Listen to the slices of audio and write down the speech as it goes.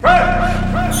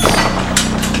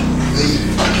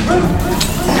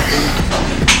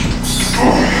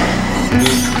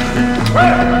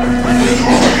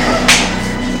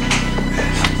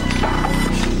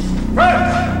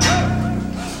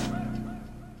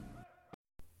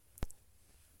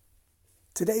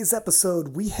Today's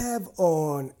episode, we have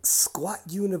on Squat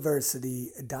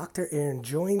University, Dr. Aaron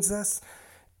joins us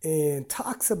and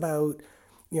talks about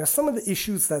some of the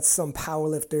issues that some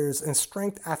powerlifters and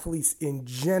strength athletes in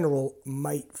general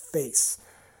might face.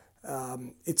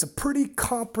 It's a pretty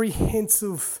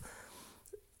comprehensive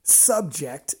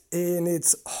subject, and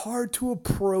it's hard to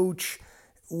approach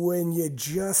when you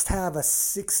just have a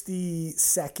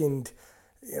 60-second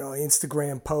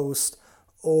Instagram post,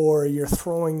 or you're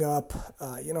throwing up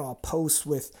a post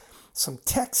with some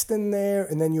text in there,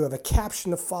 and then you have a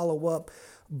caption to follow up.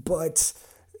 But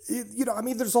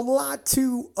there's a lot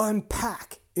to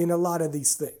unpack in a lot of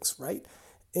these things, right?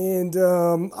 And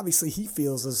obviously he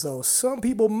feels as though some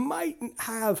people might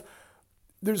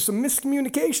there's some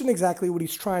miscommunication exactly what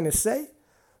he's trying to say.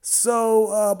 So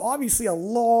obviously a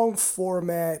long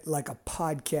format like a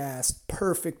podcast,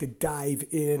 perfect to dive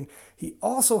in. He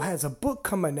also has a book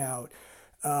coming out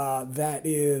that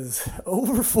is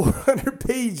over 400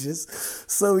 pages.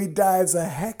 So he dives a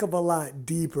heck of a lot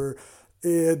deeper.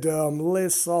 It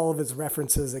lists all of his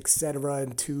references, etc.,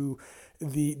 into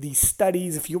the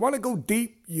studies. If you want to go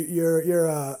deep, you're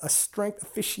a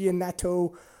strength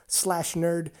aficionado /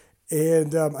 nerd,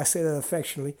 and I say that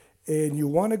affectionately. And you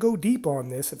want to go deep on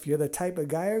this, if you're the type of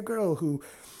guy or girl who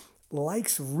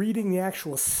likes reading the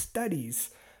actual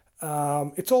studies,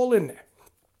 it's all in there.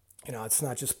 It's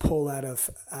not just pulled out of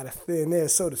thin air,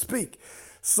 so to speak.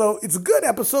 So it's a good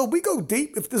episode. We go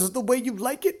deep. If this is the way you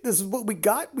like it, this is what we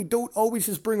got. We don't always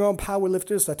just bring on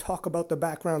powerlifters that talk about the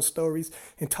background stories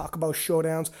and talk about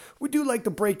showdowns. We do like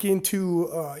to break into,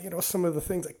 some of the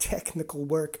things like technical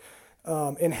work,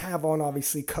 and have on,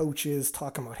 obviously, coaches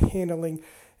talking about handling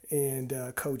and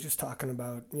coaches talking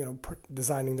about,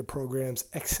 designing the programs,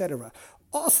 etc.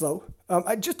 Also,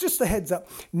 just a heads up,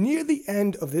 near the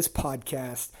end of this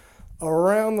podcast,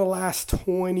 around the last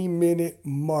 20-minute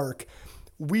mark,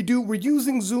 we're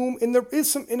using Zoom, and there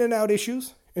is some in and out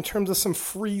issues in terms of some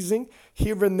freezing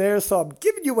here and there. So I'm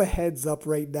giving you a heads up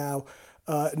right now.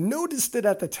 Noticed it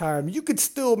at the time. You could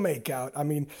still make out. I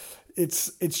mean,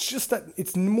 it's just that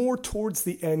it's more towards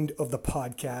the end of the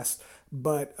podcast,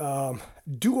 but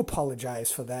do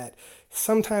apologize for that.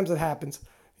 Sometimes it happens.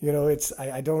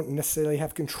 I don't necessarily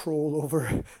have control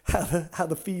over how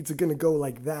the feeds are going to go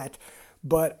like that.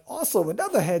 But also,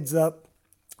 another heads up,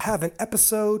 I have an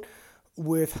episode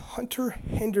with Hunter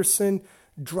Henderson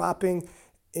dropping,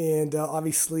 and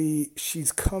obviously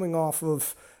she's coming off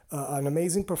of an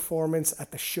amazing performance at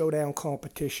the Showdown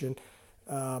competition.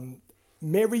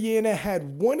 Mariana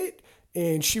had won it,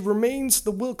 and she remains the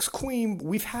Wilkes Queen.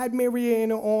 We've had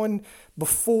Mariana on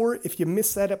before. If you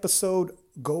missed that episode,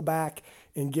 go back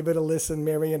and give it a listen.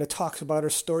 Mariana talks about her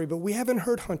story, but we haven't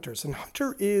heard Hunter's, and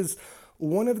Hunter is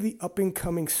one of the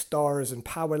up-and-coming stars in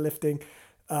powerlifting.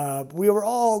 We were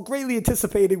all greatly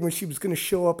anticipating when she was going to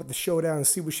show up at the Showdown and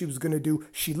see what she was going to do.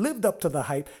 She lived up to the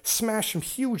hype, smashed some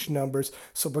huge numbers,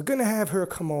 so we're going to have her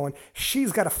come on.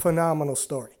 She's got a phenomenal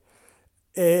story.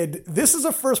 And this is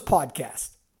her first podcast.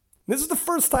 This is the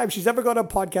first time she's ever gone on a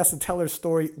podcast and tell her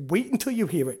story. Wait until you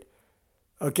hear it.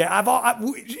 Okay,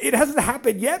 it hasn't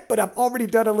happened yet, but I've already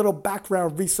done a little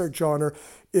background research on her.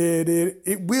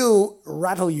 It will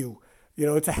rattle you.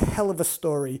 It's a hell of a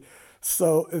story.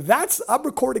 So I'm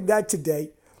recording that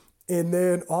today. And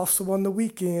then also on the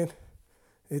weekend,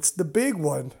 it's the big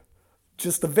one.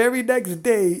 Just the very next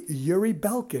day, Yuri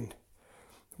Belkin.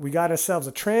 We got ourselves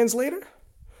a translator.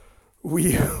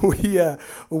 We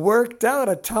worked out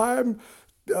a time.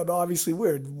 Obviously,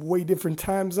 we're in way different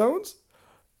time zones.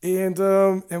 And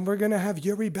we're going to have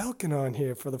Yuri Belkin on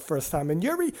here for the first time. And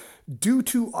Yuri, due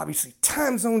to, obviously,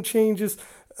 time zone changes,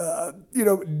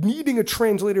 needing a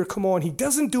translator to come on, he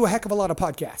doesn't do a heck of a lot of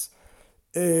podcasts.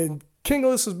 And King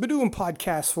Alyssa has been doing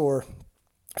podcasts for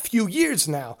a few years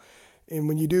now. And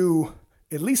when you do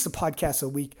at least a podcast a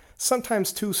week,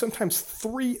 sometimes 2, sometimes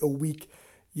 3 a week,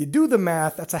 you do the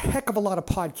math, that's a heck of a lot of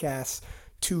podcasts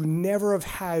to never have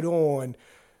had on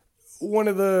one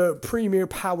of the premier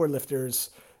powerlifters,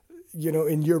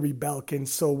 in Yuri Belkin.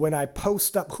 So when I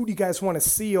post up, who do you guys want to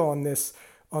see on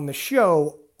the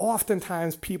show?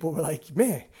 Oftentimes people were like,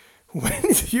 man, when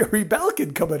is Yuri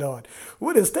Belkin coming on?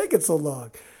 What is taking so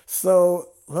long? So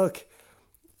look,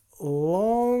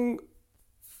 long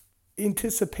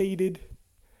anticipated,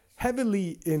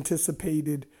 heavily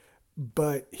anticipated,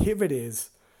 but here it is.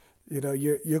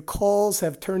 Your calls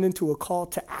have turned into a call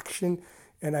to action,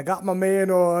 and I got my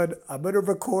man on. I'm going to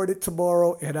record it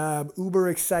tomorrow, and I'm uber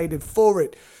excited for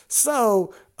it.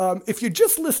 So if you're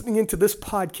just listening into this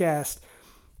podcast,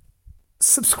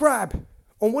 subscribe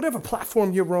on whatever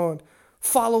platform you're on.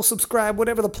 follow, subscribe,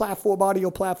 whatever the platform,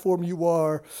 audio platform you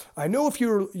are. I know if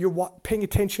you're paying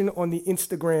attention on the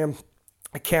Instagram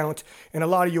account, and a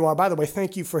lot of you are. By the way,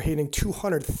 thank you for hitting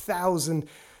 200,000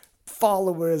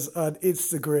 followers on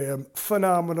Instagram.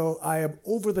 Phenomenal. I am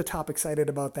over the top excited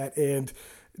about that, and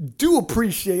do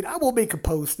appreciate. I will make a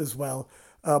post as well.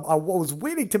 I was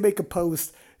waiting to make a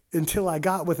post until I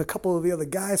got with a couple of the other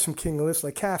guys from King of Lifts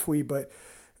like Halfway, but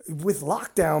with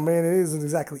lockdown, man, it isn't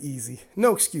exactly easy.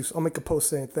 No excuse. I'll make a post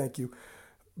saying thank you.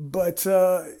 But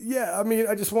yeah, I mean,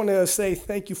 I just want to say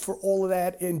thank you for all of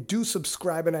that, and do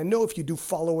subscribe. And I know if you do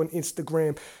follow on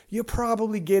Instagram, you're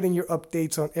probably getting your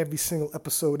updates on every single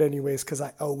episode anyways, because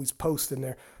I always post in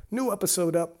there. New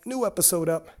episode up, new episode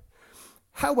up.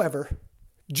 However,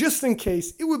 just in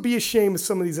case, it would be a shame if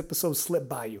some of these episodes slip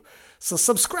by you. So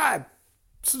subscribe.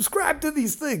 Subscribe to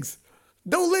these things.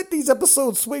 Don't let these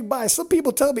episodes swing by. Some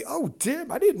people tell me, oh,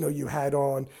 damn, I didn't know you had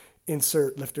on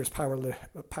insert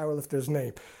powerlifter's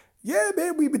name. Yeah,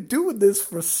 man, we've been doing this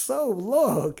for so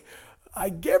long. I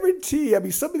guarantee, I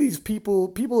mean, some of these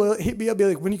people hit me up, be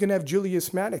like, when are you going to have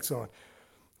Julius Maddox on?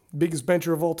 Biggest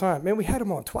bencher of all time. Man, we had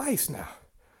him on twice now.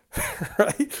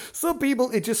 Right? Some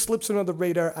people, it just slips under the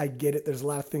radar. I get it. There's a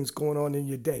lot of things going on in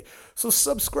your day. So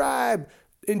subscribe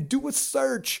and do a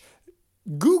search.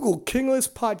 Google King of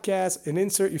Lifts Podcast and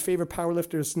insert your favorite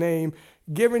powerlifter's name.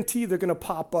 Guarantee they're going to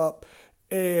pop up,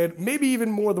 and maybe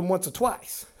even more than once or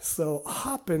twice. So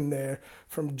hop in there,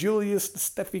 from Julius to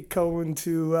Steffi Cohen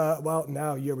to, well,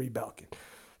 now Yuri Belkin.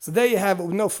 So there you have it.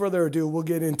 With no further ado, we'll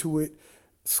get into it.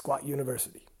 Squat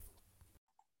University.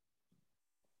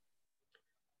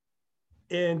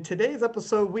 In today's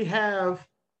episode, we have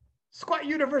Squat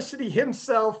University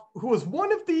himself, who was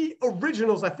one of the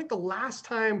originals. I think the last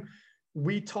time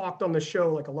we talked on the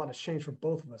show, like, a lot has changed for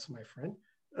both of us, my friend.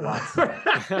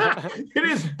 It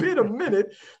has been a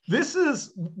minute. This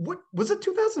is, what was it,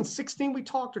 2016 we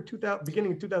talked, or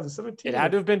beginning of 2017? It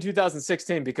had to have been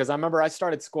 2016, because I remember I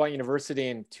started Squat University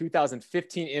in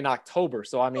 2015 in October.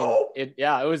 So I mean, it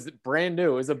was brand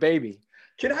new. It was a baby.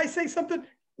 Can I say something?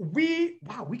 We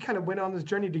kind of went on this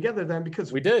journey together then,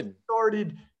 because we did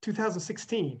started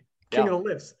 2016 King of the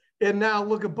Lifts, and now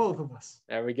look at both of us.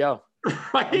 There we go.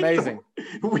 Right? Amazing.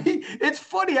 It's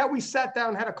funny how we sat down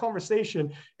and had a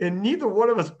conversation, and neither one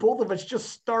of us, both of us, just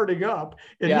starting up,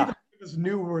 and neither of us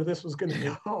knew where this was going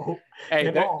to go.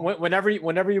 Hey, whenever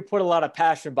you put a lot of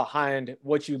passion behind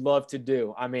what you love to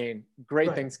do, I mean,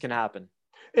 great things can happen.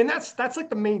 And that's like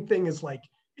the main thing, is like,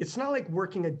 it's not like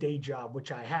working a day job,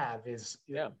 which I have, is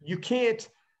you can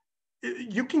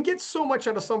get so much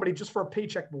out of somebody just for a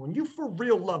paycheck, but when you for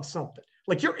real love something,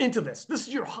 like you're into this is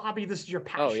your hobby, this is your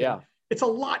passion. It's a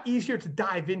lot easier to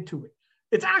dive into it.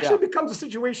 It actually becomes a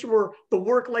situation where the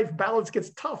work-life balance gets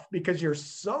tough because you're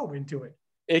so into it.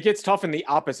 It gets tough in the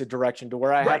opposite direction, to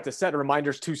where I have to set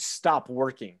reminders to stop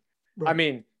working. I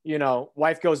mean,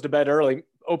 wife goes to bed early,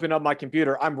 open up my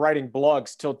computer, I'm writing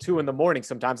blogs till 2 a.m.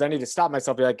 sometimes. I need to stop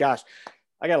myself, be like, gosh,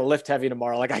 I got to lift heavy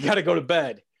tomorrow. Like, I got to go to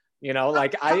bed.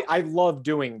 Like, I love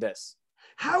doing this.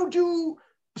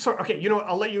 Okay,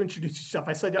 I'll let you introduce yourself.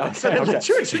 I said let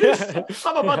you introduce yourself.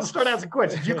 I'm about to start asking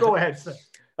questions. You go ahead, sir.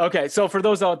 Okay, so for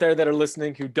those out there that are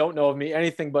listening who don't know of me,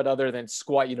 anything but other than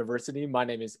Squat University, my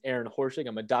name is Aaron Horschig.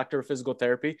 I'm a doctor of physical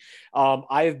therapy.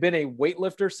 I have been a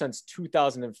weightlifter since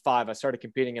 2005. I started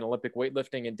competing in Olympic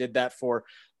weightlifting and did that for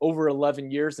over 11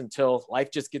 years, until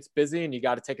life just gets busy and you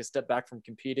got to take a step back from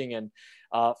competing and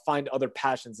find other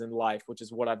passions in life, which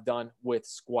is what I've done with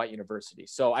Squat University.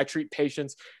 So I treat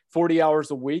patients 40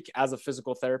 hours a week as a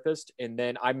physical therapist, and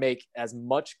then I make as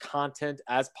much content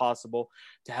as possible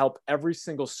to help every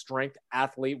single strength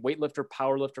athlete, weightlifter,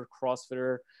 powerlifter,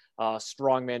 CrossFitter,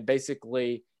 strongman,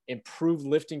 basically improve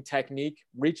lifting technique,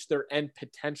 reach their end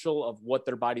potential of what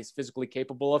their body's physically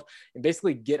capable of, and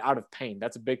basically get out of pain.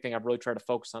 That's a big thing I've really tried to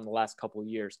focus on the last couple of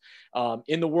years.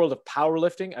 In the world of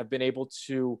powerlifting, I've been able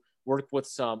to work with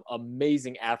some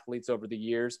amazing athletes over the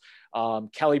years.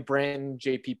 Kelly Branton,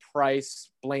 JP Price,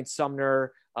 Blaine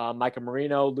Sumner, Micah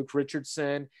Marino, Luke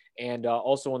Richardson, and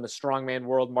also in the strongman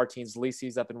world, Martin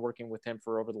Zalisis. I've been working with him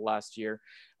for over the last year.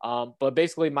 But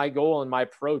basically my goal and my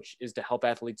approach is to help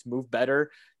athletes move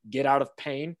better, get out of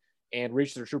pain, and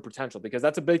reach their true potential. Because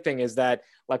that's a big thing, is that,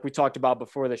 like we talked about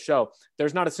before the show,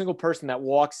 there's not a single person that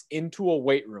walks into a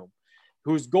weight room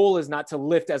whose goal is not to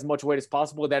lift as much weight as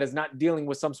possible, that is not dealing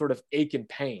with some sort of ache and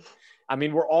pain. I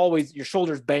mean, we're always, your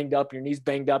shoulders banged up, your knees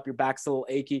banged up, your back's a little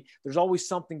achy. There's always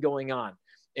something going on.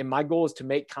 And my goal is to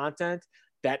make content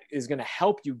that is going to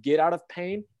help you get out of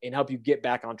pain and help you get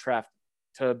back on track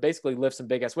to basically lift some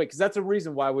big ass weight. Because that's a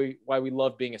reason why we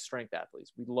love being a strength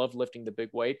athletes. We love lifting the big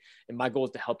weight. And my goal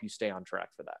is to help you stay on track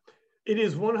for that. It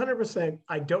is 100%.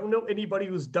 I don't know anybody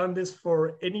who's done this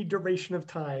for any duration of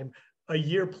time, a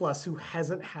year plus, who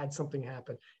hasn't had something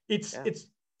happen. It's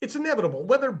inevitable,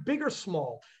 whether big or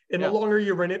small. And the longer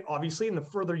you're in it, obviously, and the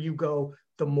further you go,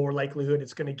 the more likelihood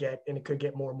it's going to get, and it could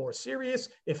get more and more serious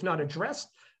if not addressed.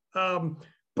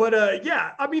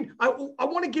 Yeah, I mean, I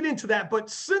want to get into that. But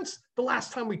since the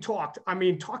last time we talked, I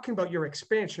mean, talking about your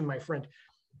expansion, my friend,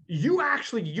 you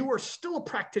are still a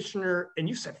practitioner, and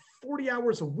you said 40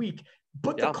 hours a week,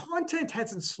 but the content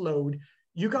hasn't slowed.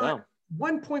 You got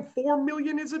 1.4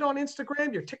 million, is it, on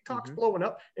Instagram? Your TikTok's blowing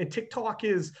up, and TikTok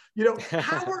is,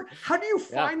 how do you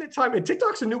find the time? And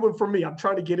TikTok's a new one for me. I'm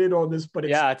trying to get in on this, but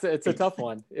it's a tough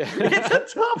one.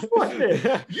 It's a tough one,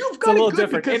 man. You've got a little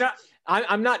different. Because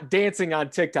I'm not dancing on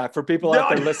TikTok. For people out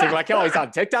there listening, like, oh, he's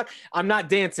on TikTok. I'm not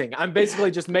dancing. I'm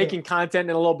basically just making content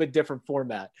in a little bit different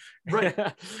format. Right.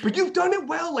 But you've done it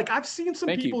well. Like, I've seen some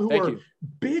people who are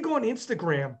big on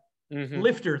Instagram,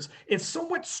 lifters, and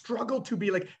somewhat struggle to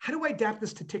be like, how do I adapt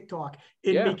this to TikTok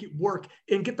and make it work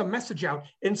and get the message out?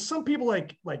 And some people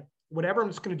like whatever, I'm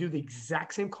just going to do the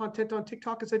exact same content on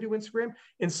TikTok as I do Instagram.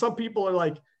 And some people are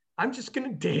like, I'm just going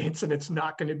to dance, and it's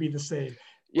not going to be the same.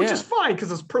 Which is fine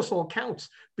because it's personal accounts,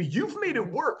 but you've made it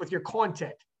work with your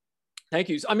content. Thank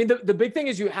you. I mean, the big thing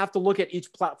is you have to look at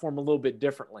each platform a little bit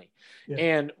differently. Yeah.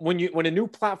 And when a new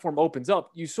platform opens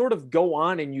up, you sort of go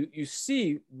on and you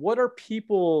see, what are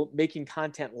people making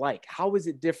content like? How is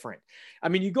it different? I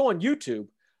mean, you go on YouTube.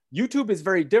 YouTube is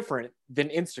very different than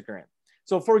Instagram.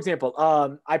 So for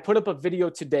example, I put up a video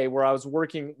today where I was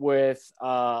working with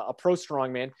a pro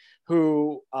strongman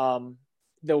who,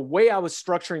 the way I was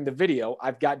structuring the video,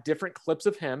 I've got different clips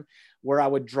of him where I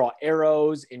would draw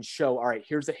arrows and show, all right,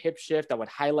 here's a hip shift. I would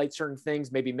highlight certain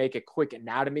things, maybe make a quick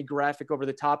anatomy graphic over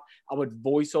the top. I would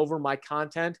voice over my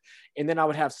content. And then I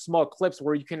would have small clips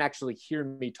where you can actually hear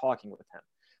me talking with him.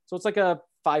 So it's like a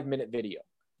 5-minute video.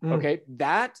 Okay.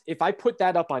 That, if I put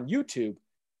that up on YouTube,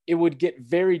 it would get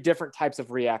very different types of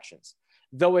reactions.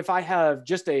 Though if I have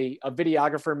just a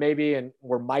videographer maybe, and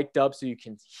we're mic'd up so you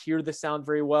can hear the sound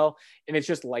very well, and it's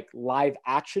just like live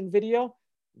action video,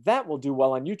 that will do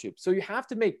well on YouTube. So you have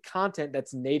to make content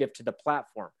that's native to the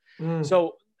platform.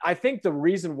 So I think the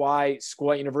reason why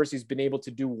Squat University has been able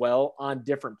to do well on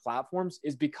different platforms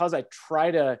is because I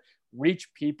try to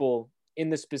reach people in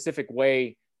the specific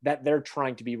way that they're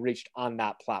trying to be reached on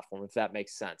that platform, if that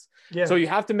makes sense. Yeah. So you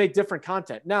have to make different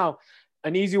content. Now,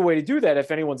 an easy way to do that,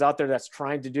 if anyone's out there that's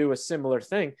trying to do a similar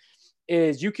thing,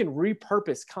 is you can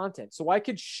repurpose content. So I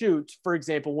could shoot, for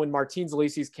example, when Martin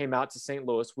Zalisis came out to St.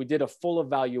 Louis, we did a full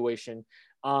evaluation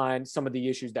on some of the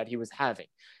issues that he was having.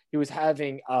 He was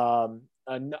having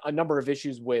a number of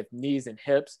issues with knees and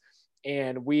hips,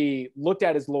 and we looked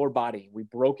at his lower body. We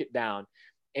broke it down,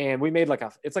 and we made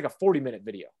it's like a 40-minute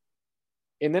video.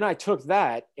 And then I took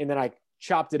that, and then I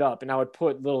chopped it up, and I would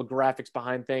put little graphics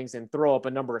behind things and throw up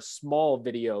a number of small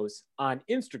videos on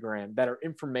Instagram that are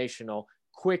informational,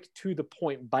 quick, to the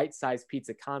point, bite-sized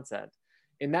pizza content.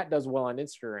 And that does well on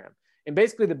Instagram. And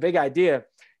basically the big idea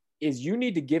is you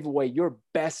need to give away your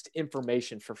best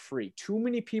information for free. Too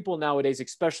many people nowadays,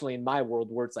 especially in my world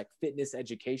where it's like fitness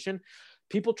education,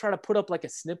 people try to put up like a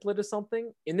snippet of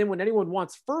something. And then when anyone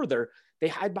wants further, they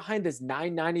hide behind this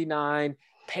 $9.99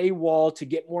 paywall to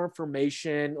get more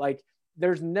information. Like,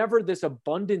 there's never this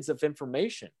abundance of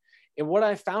information. And what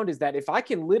I found is that if I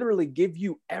can literally give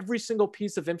you every single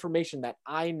piece of information that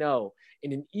I know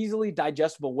in an easily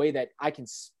digestible way that I can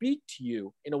speak to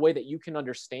you in a way that you can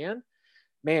understand,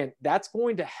 man, that's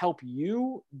going to help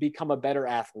you become a better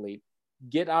athlete,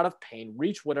 get out of pain,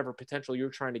 reach whatever potential you're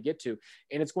trying to get to.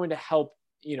 And it's going to help,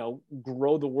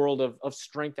 grow the world of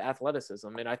strength athleticism.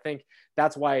 And I think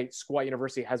that's why Squat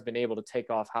University has been able to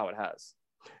take off how it has.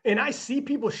 And I see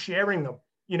people sharing them,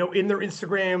 in their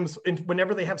Instagrams, and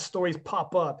whenever they have stories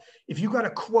pop up, if you got a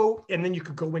quote, and then you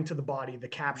could go into the body, the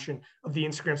caption of the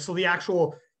Instagram. So the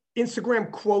actual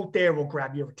Instagram quote there will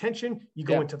grab your attention. You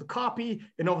go into the copy,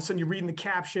 and all of a sudden you're reading the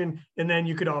caption, and then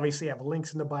you could obviously have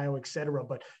links in the bio, etc.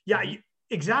 But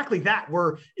exactly that,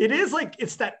 where it is like,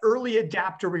 it's that early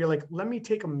adapter where you're like, let me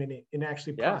take a minute and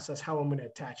actually process how I'm going to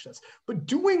attach this. But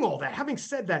doing all that, having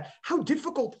said that, how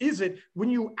difficult is it when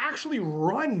you actually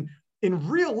run in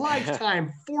real life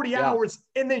time, 40 hours,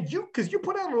 and then because you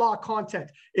put out a lot of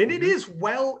content, and it is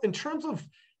well in terms of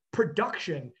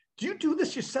production. Do you do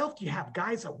this yourself? Do you have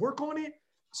guys that work on it?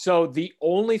 So the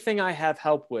only thing I have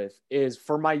help with is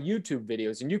for my YouTube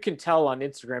videos. And you can tell on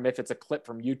Instagram if it's a clip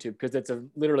from YouTube, because it's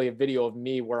literally a video of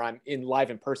me where I'm live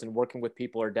in person working with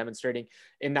people or demonstrating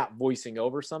and not voicing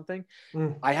over something.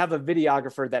 I have a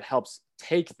videographer that helps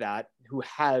take that, who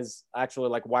has actually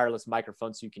like wireless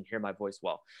microphones so you can hear my voice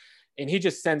well. and he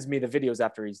just sends me the videos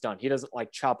after he's done. He doesn't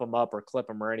like chop them up or clip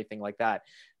them or anything like that.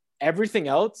 Everything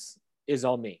else is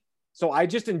on me. So I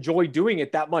just enjoy doing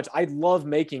it that much. I love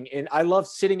making, and I love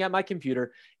sitting at my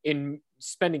computer and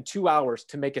spending 2 hours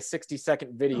to make a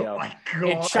 60-second video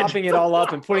and chopping it all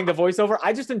up and putting the voiceover.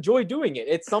 I just enjoy doing it.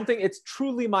 It's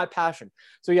truly my passion.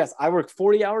 So yes, I work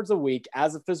 40 hours a week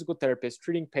as a physical therapist,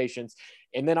 treating patients.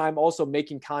 And then I'm also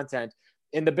making content.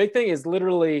 And the big thing is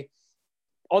literally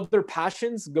other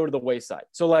passions go to the wayside.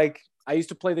 So like I used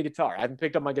to play the guitar. I haven't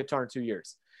picked up my guitar in 2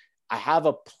 years. I have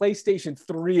a PlayStation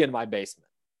 3 in my basement.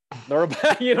 They're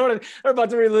about, they're about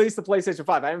to release the PlayStation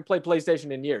 5. I haven't played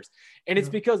PlayStation in years. And it's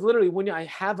because literally when I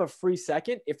have a free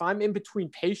second, if I'm in between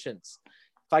patients,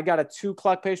 if I got a 2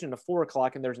 o'clock patient and a 4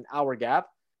 o'clock and there's an hour gap,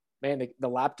 man, the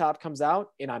laptop comes out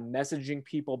and I'm messaging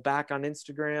people back on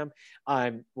Instagram.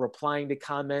 I'm replying to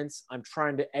comments. I'm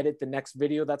trying to edit the next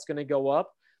video that's going to go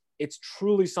up. It's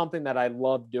truly something that I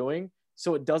love doing.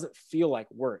 So it doesn't feel like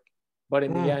work. But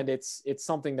in the end, it's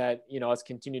something that, has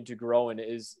continued to grow and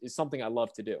is something I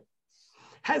love to do.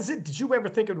 Did you ever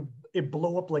think it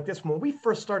blow up like this? When we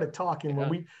first started talking,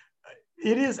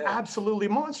 it is absolutely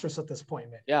monstrous at this point,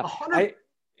 man. Yeah.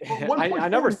 I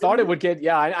never thought it would get,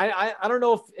 I don't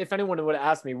know if anyone would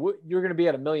ask me, you're going to be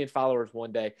at 1 million followers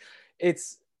one day.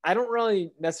 I don't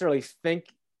really necessarily think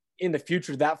in the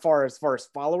future that far as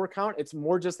follower count. It's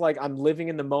more just like I'm living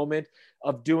in the moment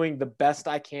of doing the best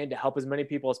I can to help as many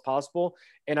people as possible.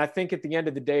 And I think at the end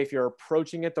of the day, if you're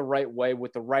approaching it the right way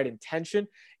with the right intention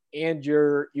and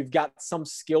you've got some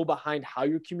skill behind how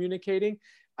you're communicating,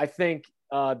 I think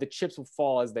the chips will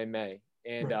fall as they may.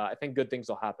 And I think good things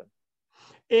will happen.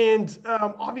 And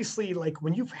obviously, like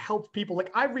when you've helped people,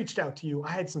 like I reached out to you, I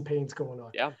had some pains going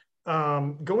on. Yeah.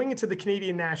 Going into the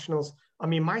Canadian Nationals, I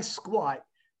mean, my squat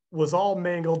was all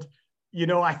mangled.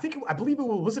 I believe it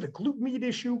was it a glute med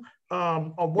issue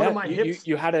on one of my hips?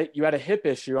 You had a hip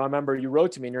issue. I remember you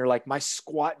wrote to me and you're like, my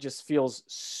squat just feels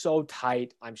so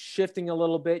tight. I'm shifting a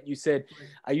little bit. You said,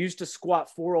 I used to squat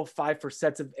 405 for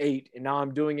sets of 8, and now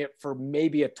I'm doing it for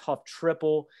maybe a tough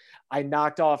triple. I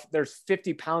knocked off, there's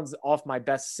 50 pounds off my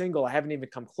best single. I haven't even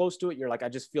come close to it. You're like, I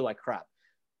just feel like crap.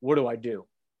 What do I do?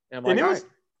 And I'm like,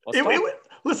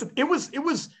 listen, it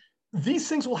was these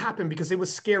things will happen because it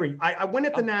was scary. I went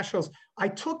at the Nationals. I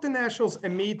took the Nationals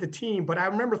and made the team, but I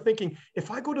remember thinking,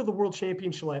 if I go to the World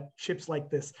Championships like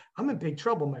this, I'm in big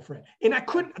trouble, my friend. And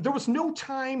there was no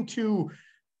time to,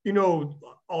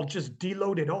 I'll just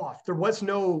deload it off. There was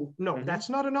no, that's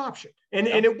not an option. And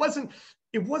it wasn't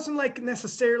like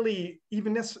necessarily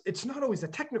it's not always a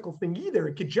technical thing either.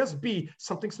 It could just be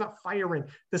something's not firing.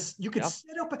 You could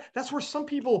set up, that's where some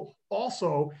people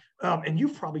also, and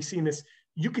you've probably seen this,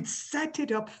 you could set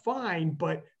it up fine,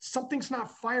 but something's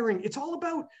not firing. It's all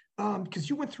about, because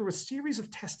you went through a series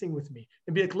of testing with me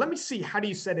and be like, let me see, how do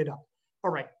you set it up? All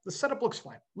right, the setup looks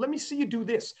fine. Let me see you do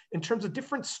this in terms of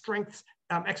different strengths,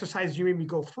 exercises you made me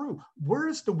go through. Where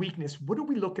is the weakness? What are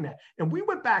we looking at? And we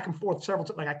went back and forth several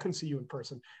times. Like I couldn't see you in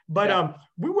person, but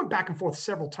we went back and forth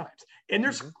several times. And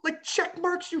there's like check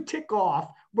marks you tick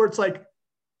off where it's like,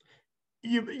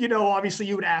 obviously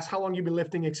you would ask how long you've been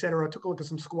lifting, et cetera. I took a look at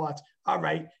some squats. All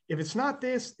right. If it's not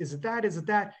this, is it that? Is it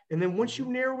that? And then once you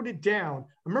narrowed it down,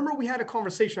 I remember we had a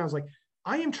conversation. I was like,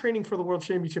 I am training for the World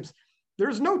Championships.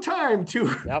 There's no time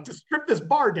to strip this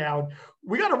bar down.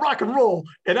 We got to rock and roll.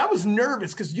 And I was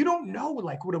nervous because you don't know,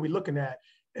 like, what are we looking at?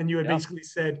 And you had basically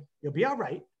said, you'll be all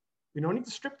right. We don't need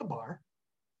to strip the bar.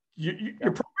 Your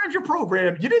program's your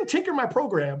program. You didn't tinker my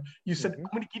program. You said, I'm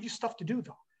going to give you stuff to do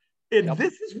though. And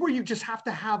this is where you just have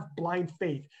to have blind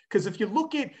faith. Because if you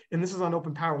look at, and this is on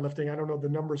open powerlifting, I don't know the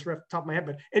numbers right off the top of my head,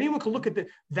 but anyone can look at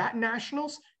that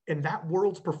Nationals and that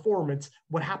world's performance,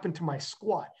 what happened to my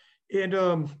squat. And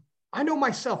I know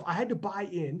myself, I had to buy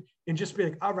in and just be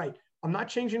like, all right, I'm not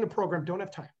changing the program, don't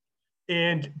have time.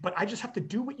 But I just have to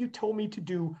do what you told me to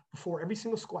do before every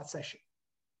single squat session.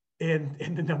 And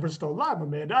the numbers don't lie, my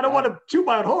man. I don't want to toot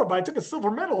my own horn, but I took a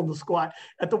silver medal in the squat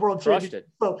at the World Championship.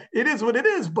 So it is what it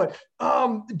is. But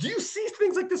do you see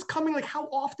things like this coming? Like how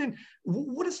often?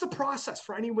 What is the process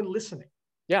for anyone listening?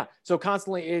 Yeah. So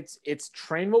constantly it's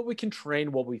train what we can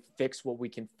train, what we fix, what we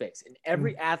can fix. And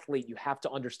every athlete, you have to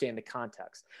understand the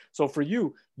context. So for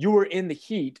you were in the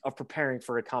heat of preparing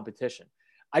for a competition.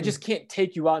 I just can't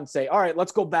take you out and say, all right,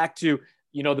 let's go back to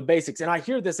the basics. And I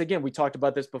hear this again, we talked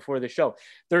about this before the show.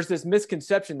 There's this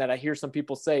misconception that I hear some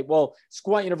people say, well,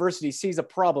 Squat University sees a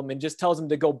problem and just tells them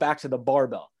to go back to the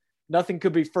barbell. Nothing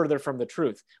could be further from the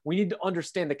truth. We need to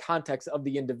understand the context of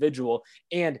the individual.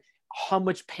 And how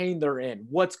much pain they're in,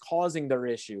 what's causing their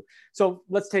issue. So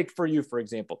let's take for you, for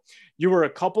example, you were a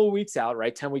couple of weeks out,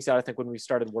 right? 10 weeks out, I think, when we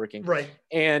started working. Right.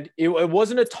 And it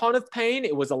wasn't a ton of pain.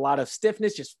 It was a lot of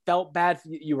stiffness, just felt bad.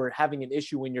 You were having an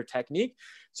issue in your technique.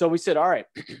 So we said, all right,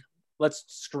 let's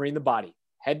screen the body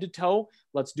head to toe.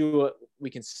 Let's do it. We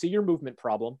can see your movement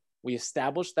problem. We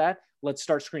established that. Let's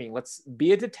start screening. Let's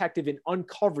be a detective and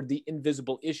uncover the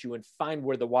invisible issue and find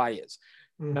where the why is.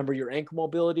 Remember, your ankle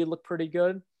mobility looked pretty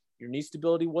good. Your knee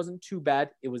stability wasn't too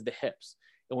bad. It was the hips.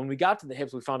 And when we got to the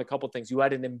hips, we found a couple of things. You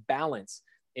had an imbalance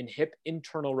in hip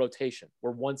internal rotation,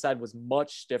 where one side was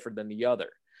much stiffer than the other.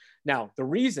 Now, the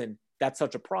reason that's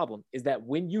such a problem is that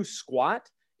when you squat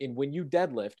and when you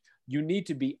deadlift, you need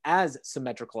to be as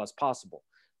symmetrical as possible.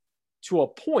 To a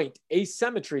point,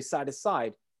 asymmetry side to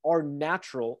side are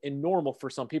natural and normal for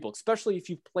some people, especially if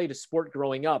you've played a sport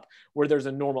growing up where there's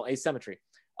a normal asymmetry.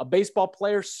 A baseball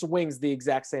player swings the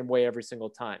exact same way every single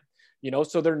time,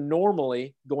 so they're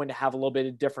normally going to have a little bit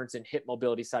of difference in hip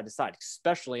mobility side to side,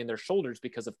 especially in their shoulders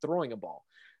because of throwing a ball.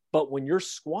 But when you're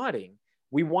squatting,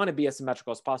 we want to be as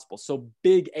symmetrical as possible. So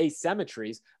big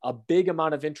asymmetries, a big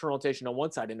amount of internal rotation on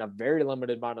one side and a very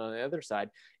limited amount on the other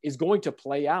side, is going to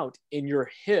play out in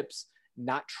your hips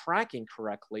not tracking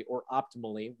correctly or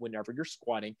optimally whenever you're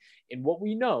squatting. And what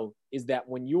we know is that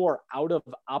when you are out of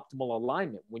optimal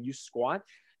alignment, when you squat,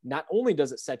 not only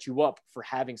does it set you up for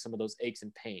having some of those aches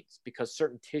and pains, because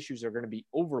certain tissues are going to be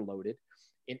overloaded,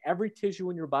 and every tissue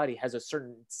in your body has a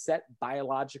certain set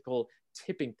biological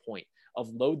tipping point of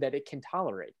load that it can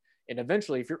tolerate. And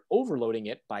eventually, if you're overloading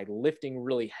it by lifting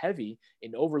really heavy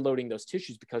and overloading those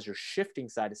tissues because you're shifting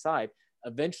side to side,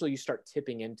 eventually you start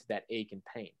tipping into that ache and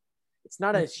pain. It's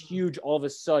not a huge, all of a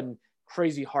sudden,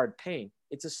 crazy hard pain.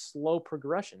 It's a slow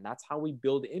progression. That's how we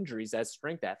build injuries as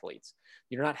strength athletes.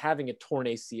 You're not having a torn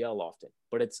ACL often,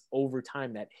 but it's over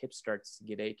time that hip starts to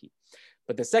get achy.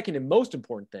 But the second and most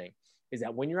important thing is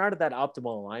that when you're out of that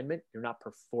optimal alignment, you're not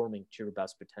performing to your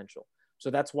best potential.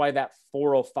 So that's why that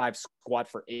 405 squat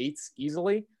for 8s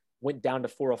easily went down to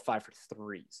 405 for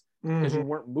 3s, because you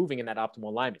weren't moving in that optimal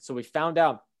alignment. So we found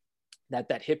out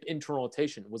that hip internal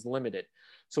rotation was limited.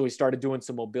 So we started doing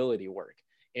some mobility work.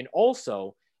 And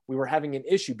also, we were having an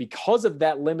issue because of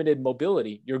that limited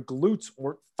mobility. Your glutes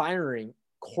weren't firing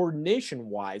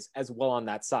coordination-wise as well on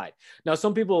that side. Now,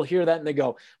 some people will hear that and they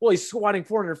go, well, he's squatting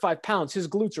 405 pounds. His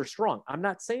glutes are strong. I'm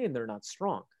not saying they're not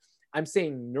strong. I'm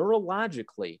saying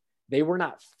neurologically, they were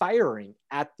not firing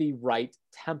at the right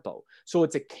tempo. So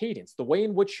it's a cadence. The way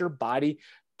in which your body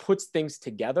puts things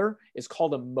together is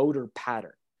called a motor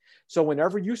pattern. So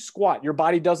whenever you squat, your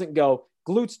body doesn't go,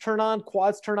 glutes turn on,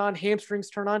 quads turn on, hamstrings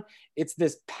turn on. It's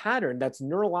this pattern that's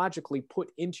neurologically put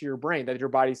into your brain that your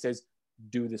body says,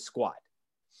 do the squat.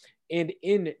 And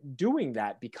in doing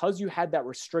that, because you had that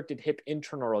restricted hip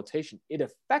internal rotation, it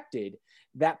affected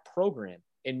that program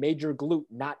and made your glute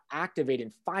not activate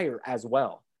and fire as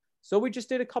well. So we just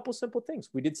did a couple simple things.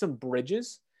 We did some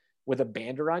bridges with a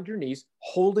band around your knees,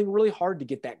 holding really hard to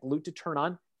get that glute to turn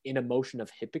on in a motion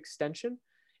of hip extension.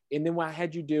 And then when I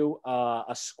had you do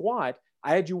a squat,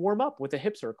 I had you warm up with a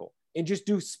hip circle and just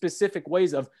do specific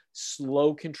ways of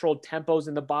slow controlled tempos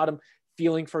in the bottom,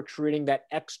 feeling for creating that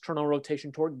external rotation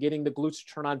torque, getting the glutes to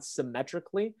turn on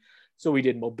symmetrically. So we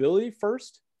did mobility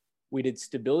first, we did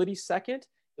stability second,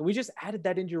 and we just added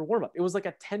that into your warm up. It was like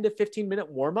a 10 to 15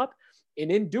 minute warm up. And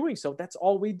in doing so, that's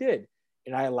all we did.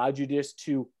 And I allowed you just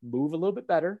to move a little bit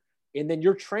better. And then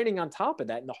you're training on top of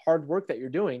that and the hard work that you're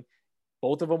doing.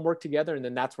 Both of them work together, and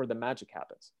then that's where the magic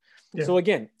happens. Yeah. So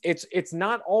again, it's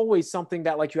not always something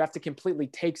that like you have to completely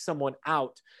take someone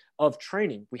out of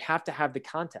training. We have to have the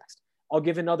context. I'll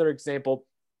give another example.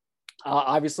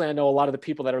 Obviously, I know a lot of the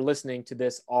people that are listening to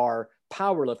this are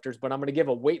power lifters, but I'm going to give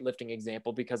a weightlifting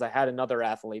example because I had another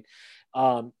athlete.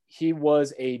 He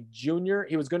was a junior.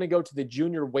 He was going to go to the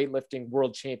junior weightlifting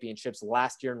world championships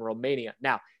last year in Romania.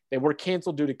 Now, they were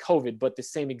canceled due to COVID, but the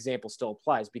same example still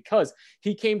applies because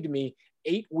he came to me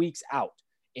 8 weeks out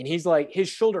and he's like, his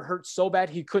shoulder hurt so bad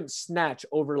he couldn't snatch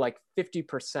over like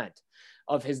 50%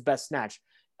 of his best snatch.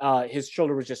 His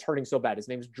shoulder was just hurting so bad. His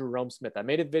name is Jerome Smith. I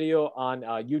made a video on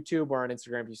YouTube or on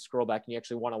Instagram if you scroll back and you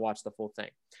actually want to watch the full thing.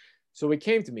 So he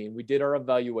came to me and we did our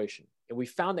evaluation and we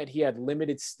found that he had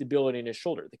limited stability in his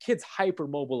shoulder. The kid's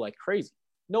hypermobile like crazy.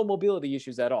 No mobility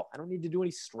issues at all. I don't need to do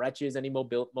any stretches, any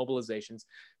mobilizations,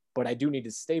 but I do need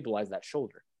to stabilize that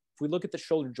shoulder. If we look at the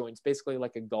shoulder joint, it's basically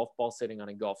like a golf ball sitting on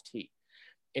a golf tee.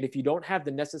 And if you don't have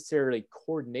the necessary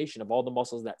coordination of all the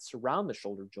muscles that surround the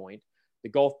shoulder joint, the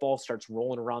golf ball starts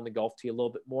rolling around the golf tee a little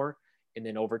bit more. And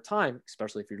then over time,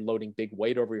 especially if you're loading big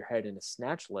weight over your head in a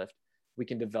snatch lift, we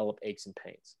can develop aches and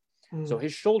pains. So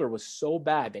his shoulder was so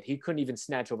bad that he couldn't even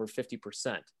snatch over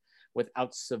 50%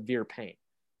 without severe pain.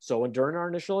 So during our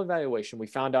initial evaluation, we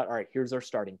found out, all right, here's our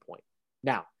starting point.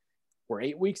 Now, we're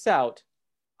 8 weeks out.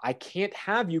 I can't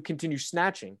have you continue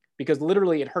snatching because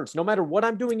literally it hurts. No matter what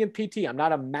I'm doing in PT, I'm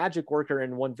not a magic worker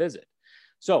in one visit.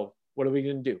 So what are we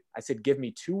going to do? I said, give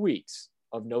me 2 weeks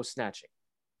of no snatching.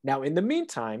 Now, in the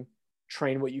meantime,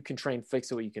 train what you can train,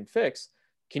 fix what you can fix.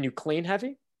 Can you clean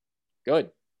heavy?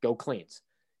 Good. Go cleans.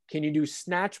 Can you do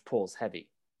snatch pulls heavy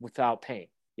without pain?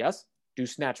 Yes. Do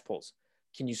snatch pulls.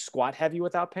 Can you squat heavy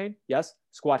without pain? Yes.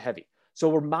 Squat heavy. So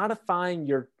we're modifying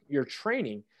your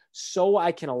training so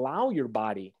I can allow your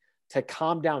body to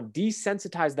calm down,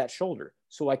 desensitize that shoulder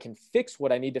so I can fix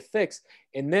what I need to fix.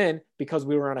 And then because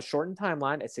we were on a shortened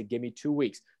timeline, I said, give me 2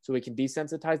 weeks so we can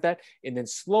desensitize that. And then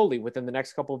slowly within the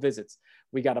next couple of visits,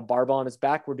 we got a barbell on his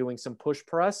back. We're doing some push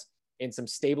press and some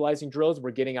stabilizing drills.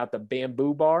 We're getting out the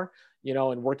bamboo bar,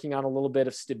 and working on a little bit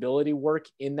of stability work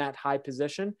in that high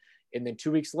position. And then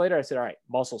 2 weeks later, I said, all right,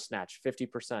 muscle snatch,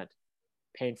 50%,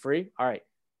 pain-free. All right,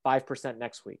 5%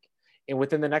 next week. And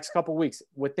within the next couple of weeks,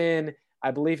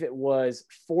 I believe it was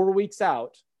 4 weeks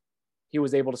out, he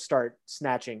was able to start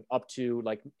snatching up to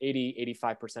like 80,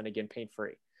 85% again,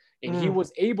 pain-free. And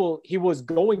he was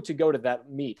going to go to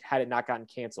that meet had it not gotten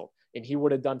canceled, and he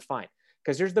would have done fine.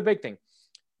 Because here's the big thing.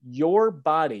 Your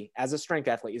body as a strength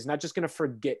athlete is not just going to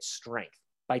forget strength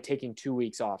by taking 2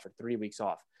 weeks off or 3 weeks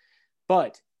off.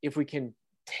 But if we can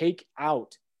take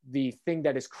out the thing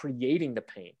that is creating the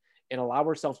pain and allow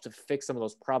ourselves to fix some of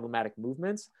those problematic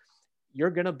movements,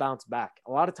 you're going to bounce back.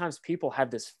 A lot of times people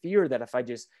have this fear that if I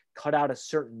just cut out a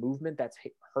certain movement that's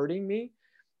hurting me,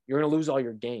 you're going to lose all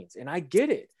your gains. And I get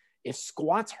it. If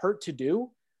squats hurt to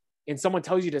do and someone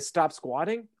tells you to stop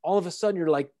squatting, all of a sudden you're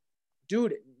like,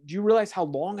 dude, do you realize how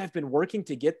long I've been working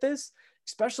to get this?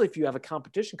 Especially if you have a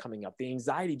competition coming up, the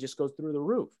anxiety just goes through the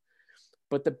roof.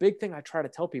 But the big thing I try to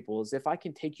tell people is if I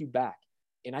can take you back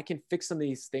and I can fix some of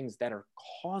these things that are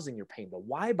causing your pain, the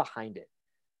why behind it,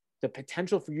 the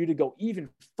potential for you to go even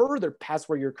further past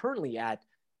where you're currently at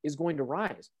is going to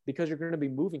rise because you're going to be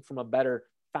moving from a better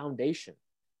foundation.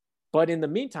 But in the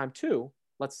meantime, too,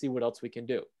 let's see what else we can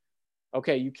do.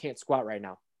 Okay, you can't squat right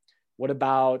now. What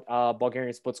about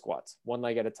Bulgarian split squats, one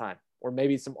leg at a time? Or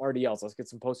maybe some RDLs. Let's get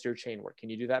some posterior chain work. Can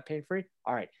you do that pain-free?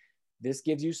 All right. This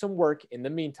gives you some work in the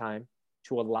meantime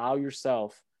to allow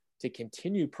yourself to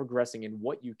continue progressing in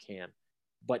what you can,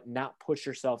 but not push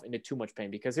yourself into too much pain.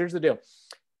 Because here's the deal.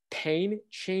 Pain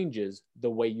changes the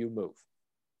way you move.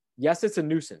 Yes, it's a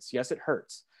nuisance. Yes, it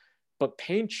hurts. But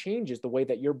pain changes the way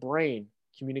that your brain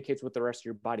communicates with the rest of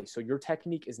your body. So your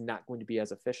technique is not going to be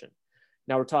as efficient.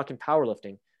 Now we're talking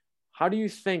powerlifting. How do you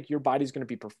think your body's going to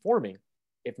be performing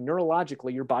if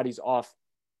neurologically your body's off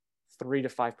 3 to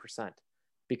 5%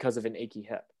 because of an achy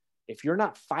hip? If you're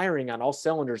not firing on all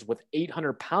cylinders with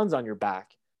 800 pounds on your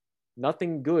back,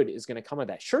 nothing good is going to come of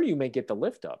that. Sure, you may get the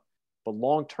lift up, but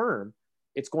long term,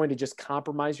 it's going to just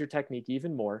compromise your technique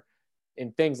even more.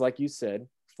 And things like you said,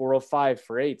 405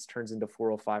 for 8s turns into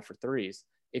 405 for 3s.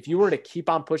 If you were to keep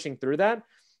on pushing through that,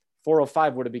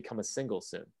 405 would have become a single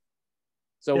soon.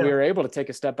 So we were able to take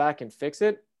a step back and fix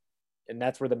it. And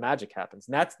that's where the magic happens.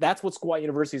 And that's what Squat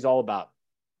University is all about.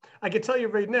 I can tell you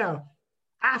right now,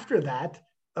 after that,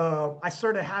 I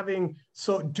started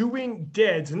doing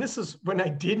deads, and this is when I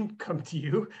didn't come to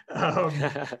you.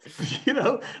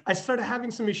 I started having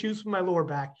some issues with my lower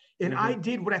back, and I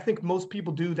did what I think most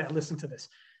people do that listen to this.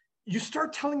 You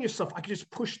start telling yourself, I can just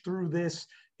push through this.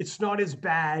 It's not as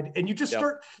bad. And you just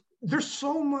start, there's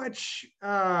so much,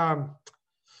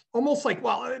 almost like,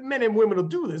 well, men and women will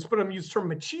do this, but I'm using the term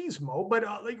machismo, but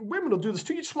like women will do this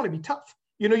too. You just want to be tough.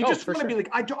 You just want to be like,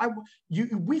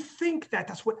 we think that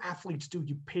that's what athletes do.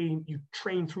 You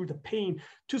train through the pain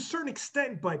to a certain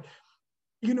extent, but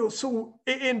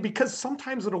and because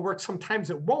sometimes it'll work, sometimes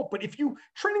it won't. But if you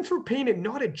training through pain and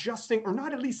not adjusting or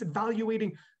not at least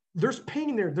evaluating, there's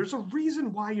pain there. There's a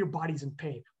reason why your body's in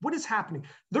pain. What is happening?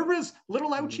 There is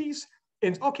little ouchies.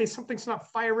 And okay, something's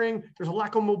not firing. There's a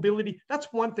lack of mobility. That's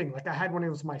one thing. Like I had when it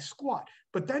was my squat.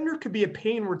 But then there could be a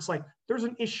pain where it's like, there's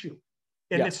an issue.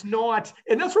 And it's not,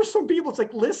 and that's where some people, it's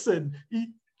like, listen,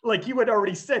 like you had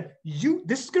already said,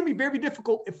 this is going to be very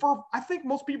difficult. I think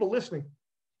most people listening,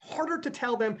 harder to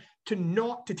tell them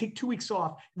to take 2 weeks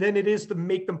off than it is to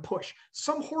make them push.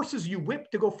 Some horses you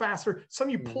whip to go faster. Some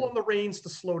you pull on the reins to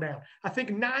slow down. I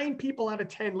think 9 people out of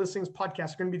 10 listening to this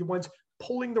podcast are going to be the ones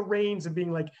pulling the reins and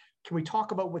being like, can we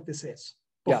talk about what this is?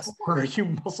 Before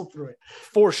you muscle through it.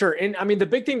 For sure. And I mean, the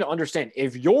big thing to understand,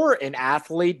 if you're an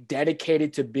athlete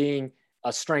dedicated to being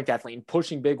a strength athlete and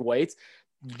pushing big weights,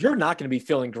 you're not going to be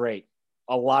feeling great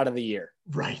a lot of the year.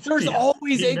 Right. There's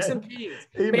always aches and pains.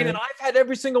 Man, and I've had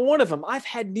every single one of them. I've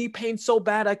had knee pain so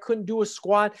bad I couldn't do a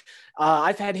squat.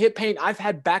 I've had hip pain. I've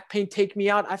had back pain take me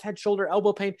out. I've had shoulder,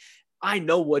 elbow pain. I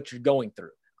know what you're going through.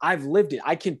 I've lived it.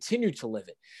 I continue to live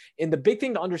it. And the big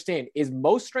thing to understand is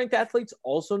most strength athletes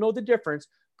also know the difference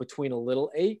between a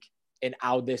little ache and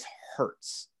how this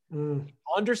hurts.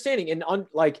 Understanding and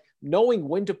like knowing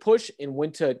when to push and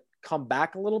when to come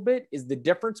back a little bit is the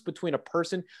difference between a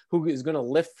person who is going to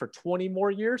lift for 20 more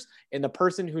years and the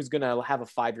person who's going to have a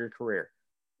 5-year career.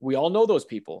 We all know those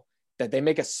people that they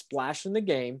make a splash in the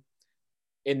game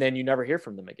and then you never hear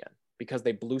from them again because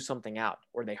they blew something out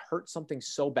or they hurt something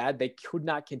so bad they could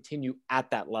not continue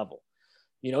at that level.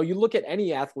 You know, you look at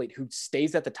any athlete who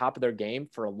stays at the top of their game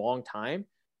for a long time,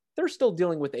 they're still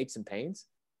dealing with aches and pains,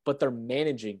 but they're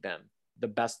managing them the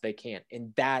best they can.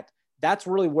 And that's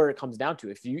really where it comes down to.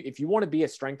 If you want to be a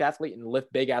strength athlete and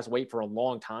lift big ass weight for a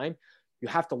long time, you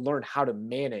have to learn how to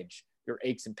manage your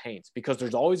aches and pains because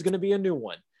there's always going to be a new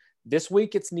one. This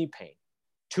week it's knee pain.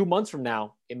 2 months from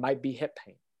now, it might be hip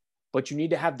pain. But you need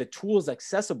to have the tools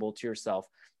accessible to yourself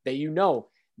that you know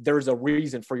there's a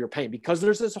reason for your pain, because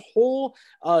there's this whole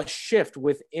shift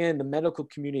within the medical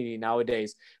community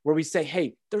nowadays where we say,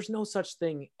 hey, there's no such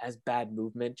thing as bad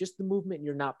movement, just the movement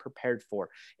you're not prepared for.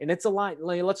 And it's a lot.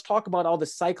 Like, let's talk about all the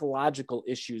psychological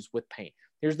issues with pain.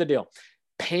 Here's the deal.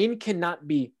 Pain cannot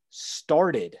be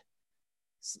started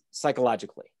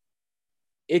psychologically.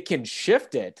 It can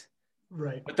shift it,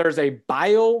 right? But there's a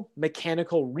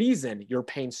biomechanical reason your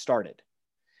pain started.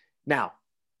 Now,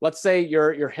 let's say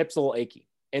your hip's a little achy.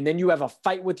 And then you have a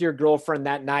fight with your girlfriend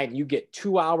that night and you get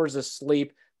 2 hours of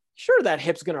sleep. Sure, that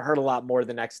hip's going to hurt a lot more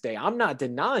the next day. I'm not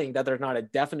denying that there's not a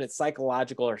definite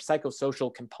psychological or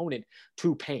psychosocial component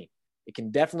to pain. It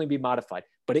can definitely be modified,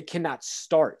 but it cannot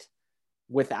start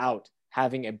without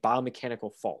having a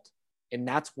biomechanical fault. And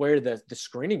that's where the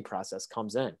screening process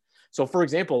comes in. So for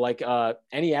example, like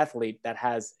any athlete that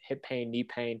has hip pain, knee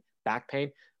pain, back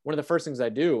pain, one of the first things I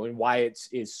do and why it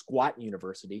is Squat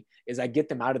University is I get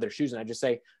them out of their shoes and I just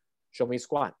say, show me a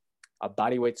squat, a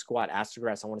body weight squat, ass to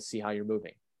grass. I want to see how you're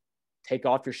moving. Take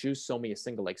off your shoes, show me a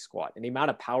single leg squat. And the amount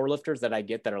of power lifters that I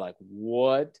get that are like,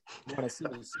 what? You want to see a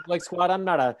single leg squat? I'm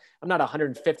not a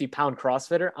 150-pound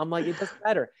CrossFitter. I'm like, it doesn't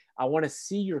matter. I want to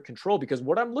see your control because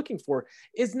what I'm looking for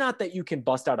is not that you can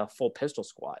bust out a full pistol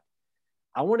squat.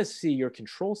 I want to see your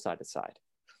control side to side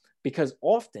because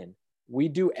often we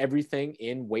do everything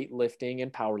in weightlifting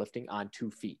and powerlifting on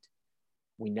 2 feet.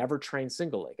 We never train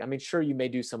single leg. I mean, sure, you may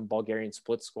do some Bulgarian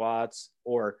split squats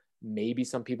or maybe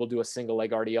some people do a single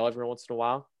leg RDL every once in a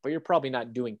while, but you're probably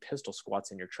not doing pistol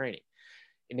squats in your training.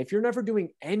 And if you're never doing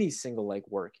any single leg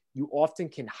work, you often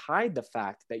can hide the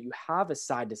fact that you have a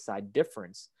side-to-side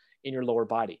difference in your lower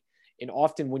body. And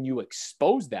often when you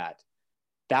expose that,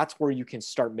 that's where you can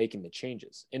start making the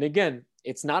changes. And again,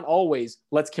 it's not always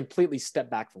let's completely step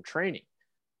back from training,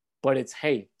 but it's,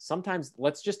 hey, sometimes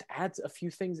let's just add a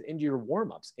few things into your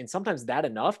warm-ups. And sometimes that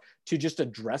enough to just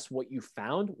address what you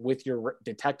found with your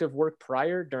detective work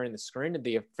prior during the screen and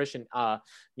the efficient,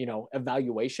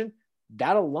 evaluation.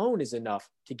 That alone is enough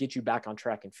to get you back on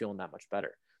track and feeling that much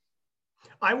better.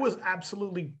 I was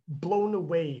absolutely blown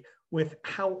away with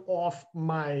how off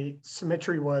my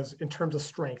symmetry was in terms of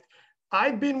strength.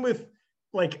 I've been with,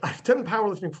 I've done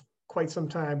powerlifting for quite some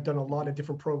time, done a lot of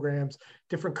different programs,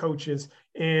 different coaches,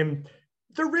 and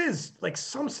there is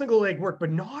some single leg work, but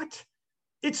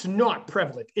it's not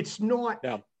prevalent. It's not,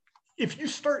 if you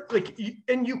start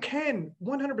and you can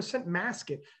 100% mask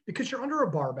it because you're under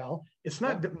a barbell. It's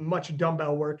not much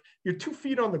dumbbell work. You're 2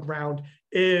 feet on the ground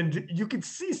and you can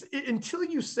see until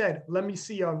you said, let me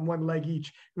see on one leg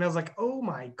each. And I was like, oh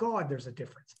my God, there's a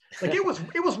difference. It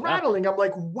was rattling. I'm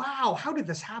like, wow, how did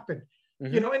this happen?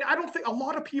 Mm-hmm. And I don't think a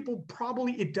lot of people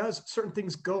probably it does certain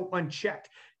things go unchecked.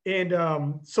 And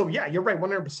so, yeah, you're right.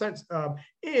 100%.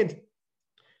 And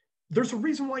there's a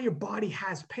reason why your body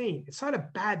has pain. It's not a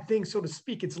bad thing, so to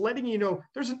speak. It's letting you know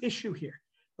there's an issue here.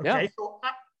 Okay. Yeah. So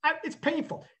it's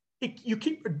painful. You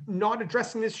keep not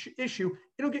addressing this issue,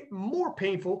 it'll get more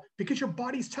painful because your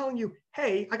body's telling you,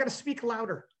 hey, I got to speak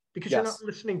louder because you're not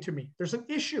listening to me. There's an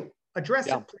issue. Address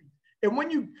it, please. And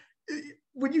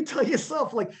when you tell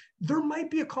yourself, there might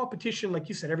be a competition, like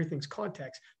you said, everything's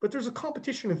context, but there's a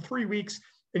competition in 3 weeks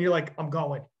and you're like, I'm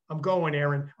going,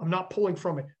 Aaron. I'm not pulling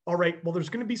from it. All right. Well, there's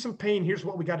going to be some pain. Here's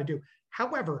what we got to do.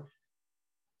 However,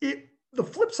 the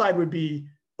flip side would be,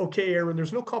 okay, Aaron,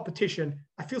 there's no competition.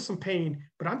 I feel some pain,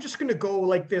 but I'm just going to go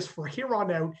like this for here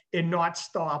on out and not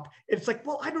stop. It's like,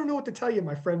 well, I don't know what to tell you,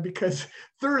 my friend, because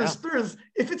there's,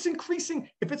 if it's increasing,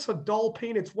 if it's a dull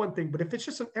pain, it's one thing, but if it's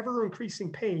just an ever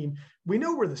increasing pain, we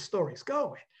know where the story's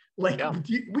going. Like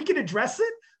we can address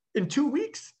it in 2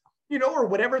 weeks, you know, or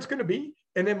whatever it's going to be,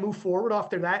 and then move forward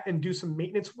after that and do some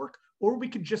maintenance work, or we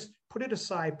could just put it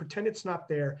aside, pretend it's not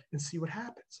there, and see what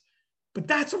happens. But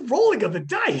that's a rolling of the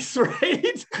dice,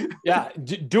 right? Yeah,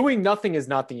 doing nothing is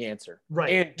not the answer.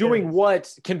 Right. And doing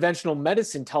what conventional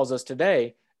medicine tells us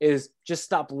today is just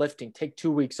stop lifting, take 2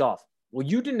 weeks off. Well,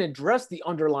 you didn't address the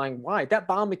underlying why, that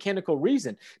biomechanical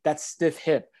reason, that stiff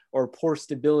hip or poor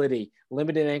stability,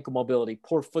 limited ankle mobility,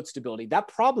 poor foot stability. That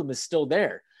problem is still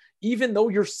there. Even though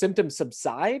your symptoms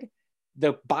subside,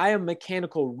 the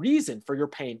biomechanical reason for your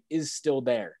pain is still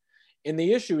there. And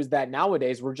the issue is that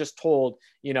nowadays we're just told,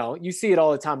 you know, you see it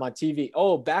all the time on TV.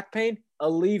 Oh, back pain,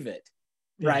 leave it,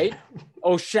 right?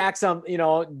 Oh, Shaq's you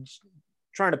know,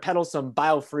 trying to peddle some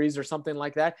BioFreeze or something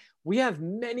like that. We have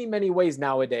many, many ways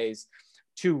nowadays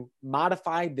to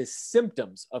modify the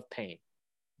symptoms of pain,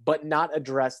 but not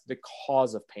address the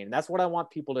cause of pain. And that's what I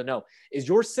want people to know is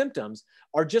your symptoms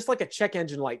are just like a check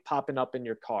engine light popping up in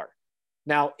your car.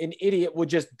 Now, an idiot would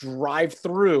just drive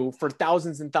through for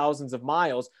thousands and thousands of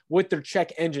miles with their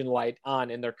check engine light on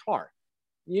in their car.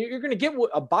 You're going to get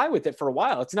by with it for a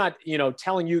while. It's not, you know,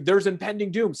 telling you there's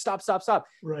impending doom. Stop.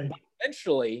 Right. But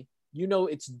eventually, you know,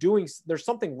 there's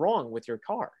something wrong with your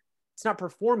car. It's not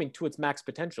performing to its max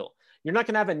potential. You're not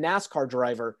going to have a NASCAR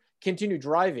driver continue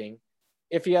driving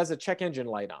if he has a check engine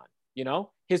light on, you know?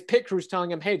 His pit crew's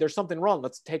telling him, hey, there's something wrong.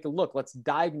 Let's take a look. Let's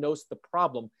diagnose the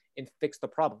problem and fix the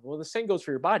problem. Well, the same goes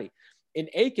for your body. An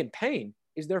ache and pain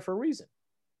is there for a reason.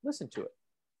 Listen to it.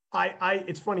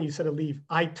 It's funny you said Aleve.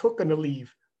 I took an Aleve,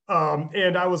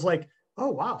 and I was like, oh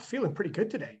wow, feeling pretty good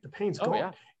today. The pain's gone.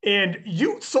 Yeah. And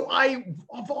so I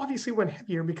obviously went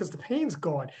heavier because the pain's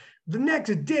gone. The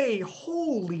next day,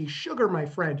 holy sugar, my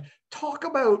friend. Talk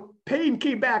about pain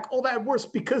came back all that worse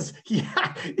because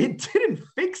it didn't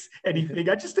fix anything.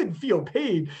 I just didn't feel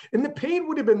pain. And the pain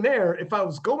would have been there if I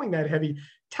was going that heavy,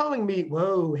 telling me,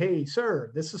 whoa, hey,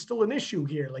 sir, this is still an issue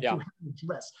here. Like you have to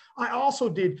address. I also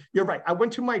did, you're right. I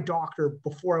went to my doctor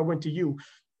before I went to you,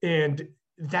 and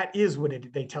that is what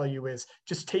they tell you is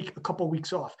just take a couple of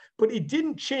weeks off. But it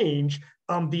didn't change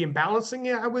the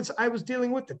imbalancing I was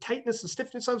dealing with, the tightness and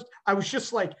stiffness. I was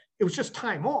just like, it was just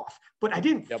time off, but I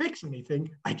didn't fix anything.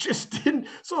 I just didn't.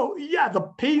 So yeah, the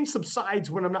pain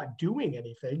subsides when I'm not doing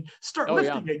anything, start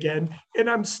lifting again. And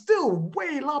I'm still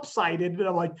way lopsided. And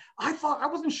I'm like, I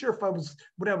wasn't sure if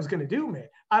what I was going to do, man.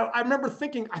 I remember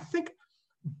thinking, I think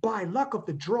by luck of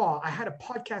the draw, I had a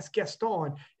podcast guest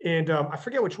on, and I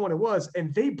forget which one it was,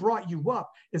 and they brought you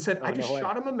up and said, I just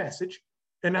shot him a message,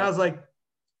 and I was like,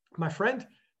 my friend,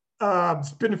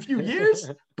 it's been a few years,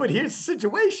 but here's the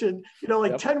situation, you know,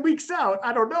 like 10 weeks out,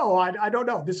 I don't know. I don't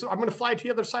know. I'm going to fly to the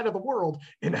other side of the world,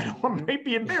 and I might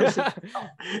be embarrassing.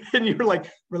 And you're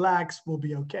like, relax, we'll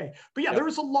be okay. But yeah,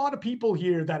 there's a lot of people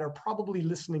here that are probably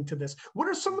listening to this. What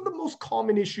are some of the most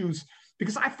common issues?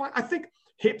 Because I think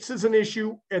hips is an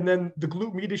issue. And then the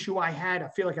glute med issue I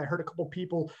feel like I heard a couple of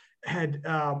people had,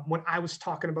 when I was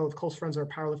talking about with close friends that are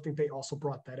powerlifting, they also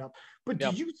brought that up. But do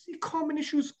you see common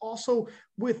issues also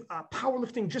with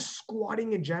powerlifting, just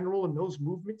squatting in general and those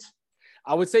movements?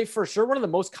 I would say for sure one of the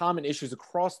most common issues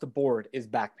across the board is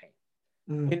back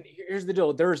pain. And here's the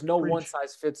deal. There is no one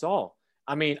size fits all.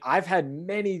 I mean, I've had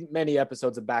many, many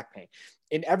episodes of back pain,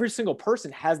 and every single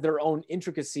person has their own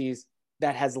intricacies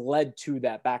that has led to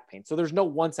that back pain. So there's no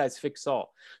one size fits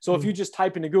all. So if you just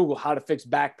type into Google how to fix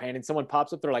back pain and someone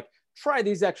pops up, they're like, try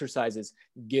these exercises,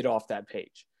 get off that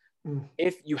page.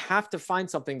 If you have to find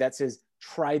something that says,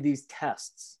 try these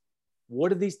tests, what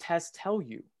do these tests tell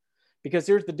you? Because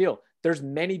here's the deal. There's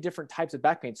many different types of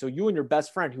back pain. So you and your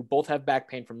best friend who both have back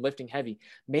pain from lifting heavy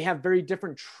may have very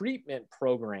different treatment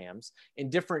programs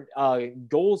and different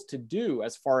goals to do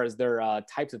as far as their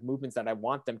types of movements that I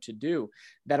want them to do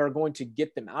that are going to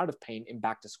get them out of pain and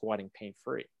back to squatting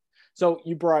pain-free. So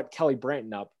you brought Kelly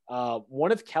Branton up.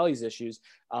 One of Kelly's issues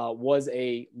was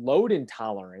a load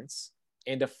intolerance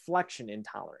and a flexion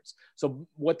intolerance. So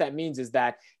what that means is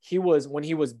that when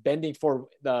he was bending for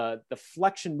the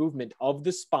flexion movement of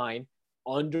the spine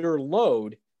under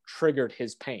load triggered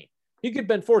his pain. He could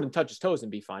bend forward and touch his toes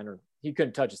and be fine, or he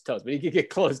couldn't touch his toes, but he could get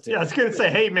close to it. Yeah, I was going to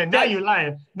say, hey man, now you're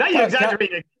lying. Now you're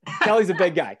exaggerating. Kelly's a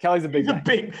big guy.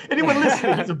 Anyone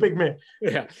listening is a big man.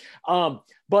 Yeah.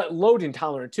 But load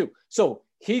intolerant too. So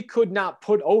he could not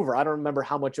put over, I don't remember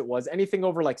how much it was, anything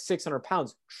over like 600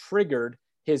 pounds triggered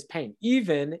his pain,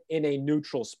 even in a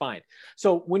neutral spine.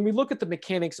 So when we look at the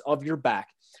mechanics of your back,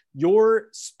 your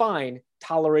spine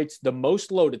tolerates the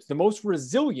most load. It's the most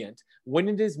resilient when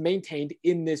it is maintained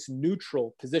in this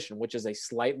neutral position, which is a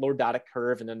slight lordotic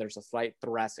curve, and then there's a slight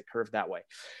thoracic curve that way.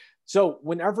 So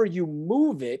whenever you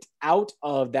move it out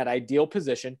of that ideal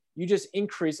position, you just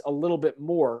increase a little bit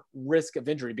more risk of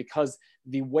injury because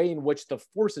the way in which the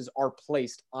forces are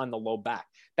placed on the low back.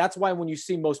 That's why when you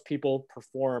see most people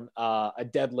perform a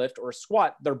deadlift or a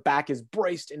squat, their back is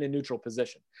braced in a neutral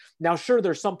position. Now, sure,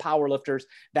 there's some power lifters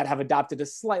that have adopted a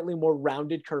slightly more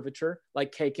rounded curvature,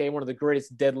 like KK, one of the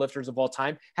greatest deadlifters of all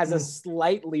time, has a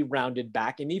slightly rounded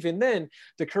back. And even then,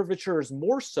 the curvature is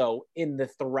more so in the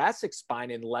thoracic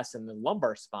spine and less in the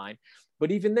lumbar spine.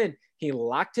 But even then, he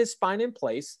locked his spine in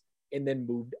place and then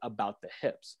moved about the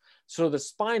hips. So the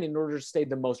spine, in order to stay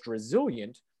the most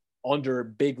resilient under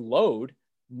big load,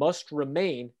 must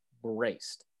remain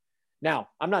braced. Now,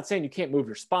 I'm not saying you can't move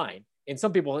your spine. And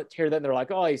some people hear that and they're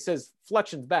like, oh, he says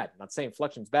flexion's bad. I'm not saying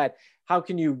flexion's bad. How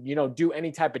can you, do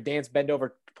any type of dance, bend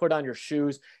over, put on your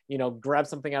shoes, grab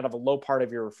something out of a low part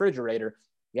of your refrigerator?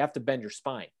 You have to bend your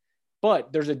spine.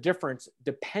 But there's a difference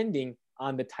depending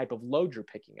on the type of load you're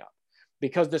picking up,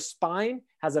 because the spine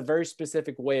has a very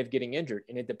specific way of getting injured,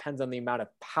 and it depends on the amount of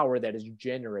power that is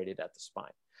generated at the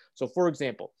spine. So for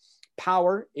example,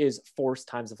 power is force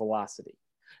times velocity.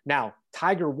 Now,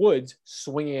 Tiger Woods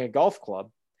swinging a golf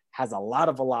club has a lot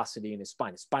of velocity in his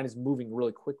spine. His spine is moving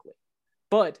really quickly.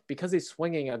 But because he's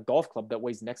swinging a golf club that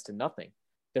weighs next to nothing,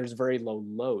 there's very low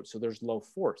load. So there's low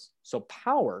force. So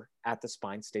power at the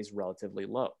spine stays relatively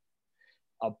low.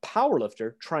 A power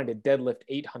lifter trying to deadlift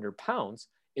 800 pounds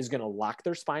is going to lock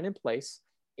their spine in place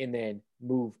and then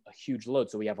move a huge load.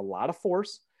 So we have a lot of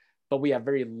force, but we have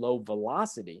very low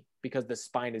velocity because the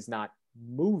spine is not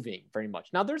moving very much.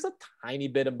 Now, there's a tiny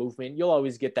bit of movement. You'll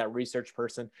always get that research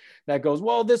person that goes,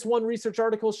 well, this one research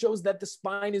article shows that the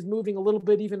spine is moving a little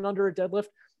bit even under a deadlift.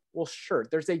 Well, sure,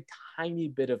 there's a tiny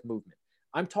bit of movement.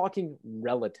 I'm talking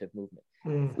relative movement.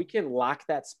 If we can lock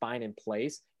that spine in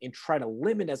place and try to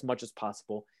limit as much as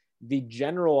possible, the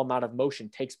general amount of motion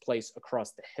takes place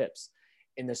across the hips.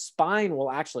 And the spine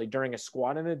will actually, during a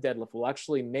squat and a deadlift, will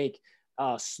actually make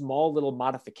small little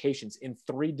modifications in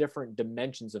 3 different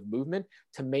dimensions of movement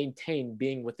to maintain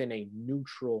being within a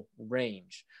neutral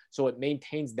range. So it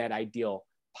maintains that ideal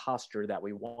posture that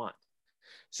we want.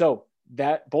 So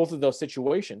that both of those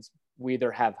situations, we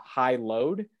either have high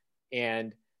load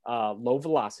and low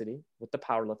velocity with the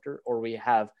power lifter, or we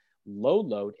have low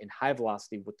load and high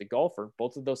velocity with the golfer.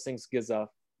 Both of those things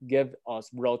give us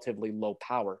relatively low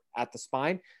power. At the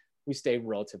spine, we stay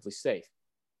relatively safe.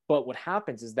 But what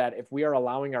happens is that if we are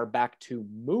allowing our back to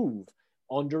move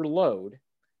under load,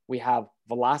 we have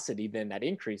velocity then that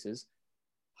increases,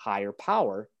 higher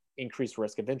power, increased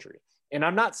risk of injury. And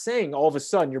I'm not saying all of a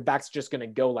sudden your back's just going to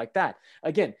go like that.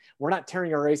 Again, we're not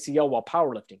tearing our ACL while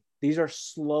powerlifting. These are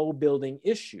slow building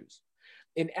issues.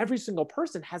 And every single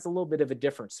person has a little bit of a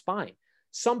different spine.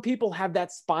 Some people have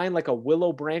that spine like a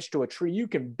willow branch to a tree. You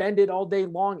can bend it all day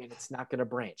long and it's not going to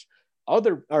branch.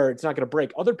 It's not going to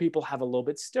break. Other people have a little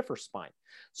bit stiffer spine.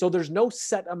 So there's no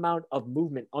set amount of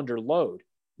movement under load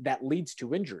that leads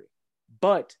to injury,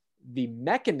 but the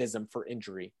mechanism for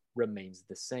injury remains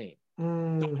the same. So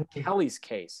in Kelly's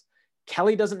case,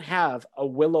 Kelly doesn't have a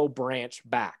willow branch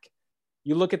back.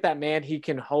 You look at that man, he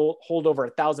can hold over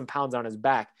 1,000 pounds on his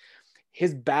back.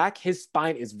 His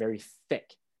spine is very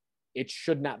thick. It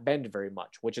should not bend very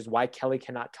much, which is why Kelly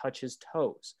cannot touch his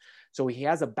toes. So he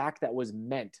has a back that was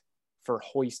meant for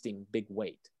hoisting big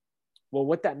weight. Well,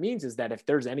 what that means is that if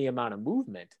there's any amount of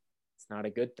movement, it's not a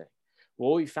good thing.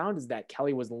 Well, what we found is that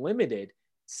Kelly was limited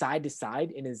side to side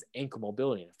in his ankle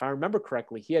mobility. If I remember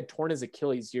correctly, he had torn his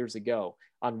Achilles years ago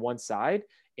on one side,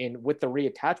 and with the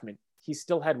reattachment, he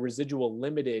still had residual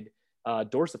limited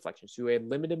dorsiflexion. So he had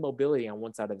limited mobility on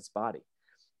one side of his body.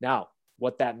 Now,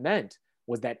 what that meant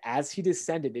was that as he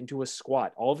descended into a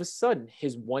squat, all of a sudden,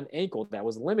 his one ankle that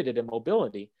was limited in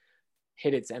mobility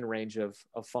hit its end range of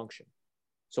function.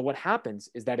 So what happens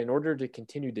is that in order to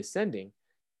continue descending,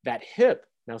 that hip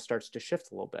now starts to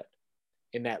shift a little bit,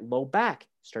 and that low back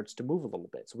starts to move a little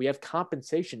bit. So we have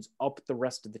compensations up the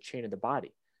rest of the chain of the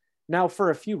body. Now, for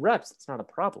a few reps, it's not a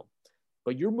problem,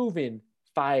 but you're moving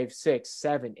 5, 6,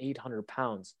 7, 800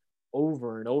 pounds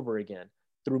over and over again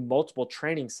through multiple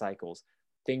training cycles.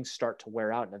 Things start to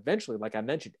wear out. And eventually, like I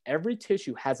mentioned, every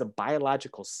tissue has a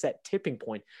biological set tipping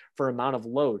point for amount of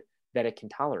load that it can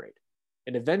tolerate.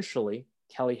 And eventually,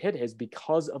 Kelly hit his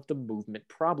because of the movement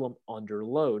problem under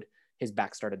load. His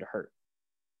back started to hurt.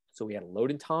 So he had a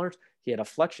load intolerance. He had a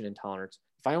flexion intolerance.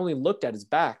 If I only looked at his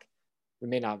back, we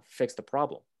may not fix the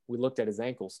problem. We looked at his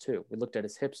ankles too. We looked at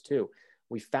his hips too.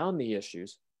 We found the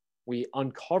issues. We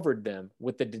uncovered them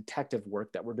with the detective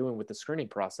work that we're doing with the screening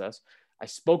process. I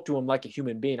spoke to him like a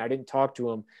human being. I didn't talk to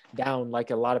him down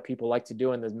like a lot of people like to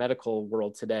do in the medical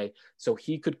world today. So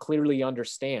he could clearly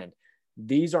understand,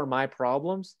 these are my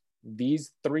problems.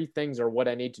 These 3 things are what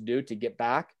I need to do to get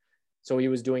back. So he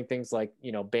was doing things like,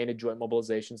 banded joint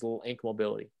mobilizations, a little ankle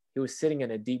mobility. He was sitting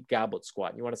in a deep goblet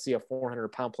squat. You want to see a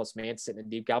 400-pound plus man sit in a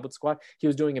deep goblet squat? He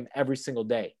was doing them every single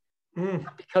day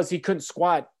because he couldn't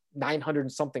squat 900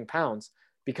 and something pounds,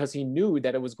 because he knew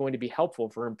that it was going to be helpful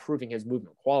for improving his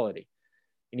movement quality.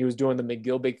 And he was doing the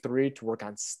McGill Big 3 to work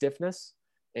on stiffness.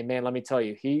 And man, let me tell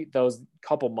you, those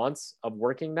couple months of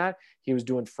working that, he was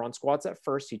doing front squats at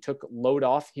first. He took load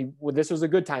off. This was a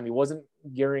good time. He wasn't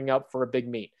gearing up for a big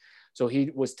meet. So he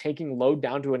was taking load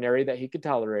down to an area that he could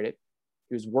tolerate it.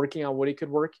 He was working on what he could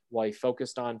work while he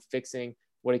focused on fixing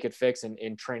what he could fix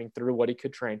and training through what he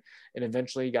could train. And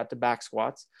eventually he got to back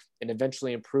squats and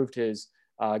eventually improved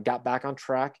got back on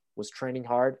track, was training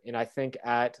hard. And I think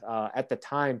at the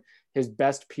time, his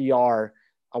best PR,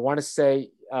 I want to say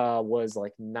was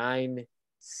like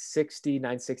 960,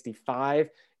 965.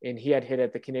 And he had hit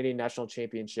at the Canadian National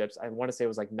Championships. I want to say it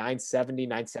was like 970,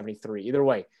 973. Either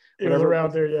way. It was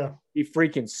around there, yeah. He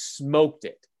freaking smoked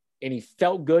it. And he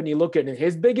felt good, and he looked at it.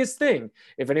 His biggest thing,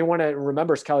 if anyone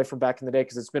remembers Kelly from back in the day,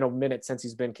 because it's been a minute since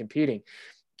he's been competing,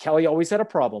 Kelly always had a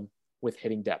problem with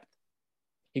hitting depth.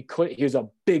 He was a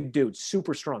big dude,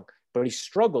 super strong, but he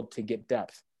struggled to get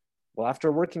depth. Well,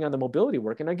 after working on the mobility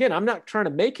work, and again, I'm not trying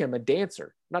to make him a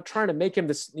dancer. I'm not trying to make him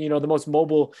this, the most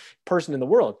mobile person in the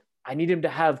world. I need him to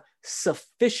have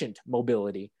sufficient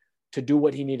mobility to do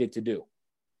what he needed to do.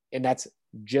 And that's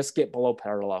just get below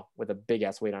parallel with a big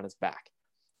ass weight on his back.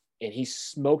 And he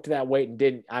smoked that weight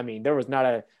and there was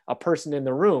not a person in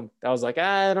the room that was like,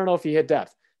 I don't know if he hit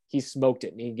depth. He smoked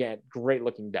it and he got great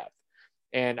looking depth.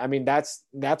 And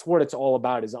that's what it's all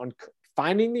about, is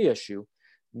finding the issue,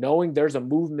 knowing there's a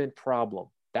movement problem.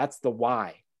 That's the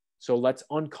why. So let's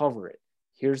uncover it.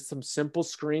 Here's some simple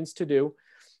screens to do.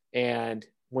 And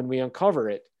when we uncover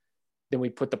it, then we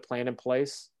put the plan in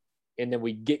place, and then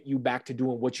we get you back to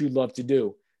doing what you love to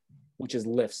do, which is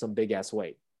lift some big ass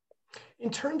weight. In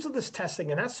terms of this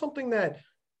testing, and that's something that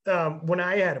when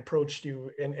I had approached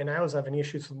you and I was having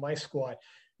issues with my squat,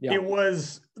 there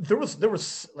was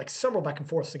like several back and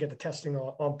forths to get the testing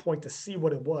on point to see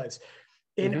what it was.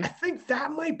 And I think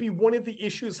that might be one of the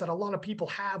issues that a lot of people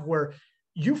have, where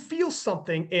you feel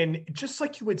something, and just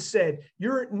like you had said,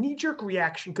 your knee-jerk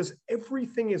reaction, because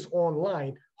everything is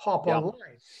online, hop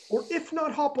online. Or if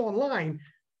not hop online,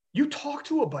 you talk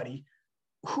to a buddy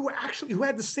who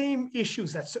had the same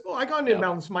issues. I got into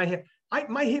mountains, my hip,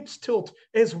 my hips tilt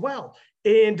as well.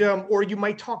 And, or you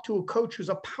might talk to a coach who's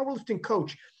a powerlifting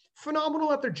coach,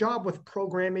 phenomenal at their job with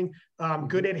programming,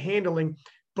 good at handling,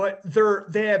 but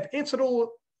they have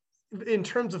incidental in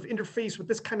terms of interface with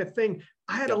this kind of thing.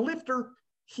 I had a lifter,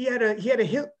 he had a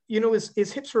hip,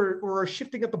 his hips were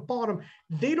shifting at the bottom.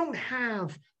 They don't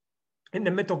have in the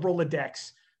mental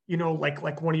Rolodex,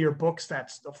 like one of your books,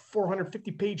 that's a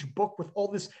 450-page book with all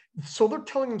this. So they're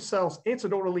telling themselves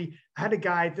anecdotally, I had a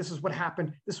guy, this is what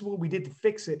happened, this is what we did to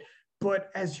fix it. But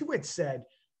as you had said,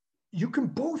 you can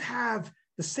both have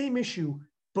the same issue,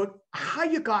 but how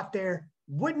you got there,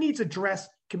 what needs addressed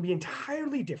can be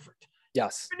entirely different.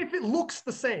 Yes. Even if it looks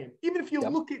the same, even if you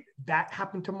look at that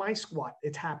happened to my squat,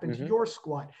 it's happened to your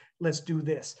squat, let's do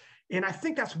this. And I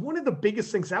think that's one of the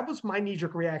biggest things. That was my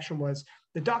knee-jerk reaction, was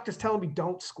the doctor's telling me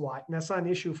don't squat. And that's not an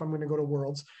issue if I'm going to go to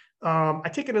Worlds. I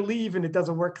take a leave and it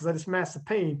doesn't work because I just masked the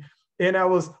pain. And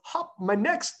my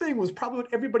next thing was probably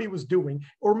what everybody was doing,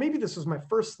 or maybe this was my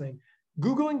first thing,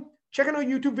 Googling, checking out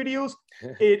YouTube videos,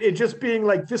 it just being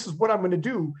like, this is what I'm going to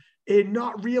do, and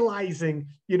not realizing,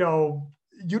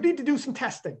 you need to do some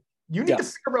testing. You need to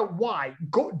figure out why.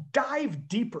 Go dive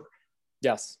deeper.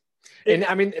 Yes.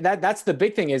 And that's the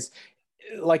big thing is,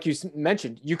 like you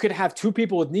mentioned, you could have two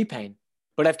people with knee pain,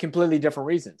 but have completely different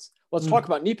reasons. Let's talk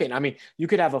about knee pain. You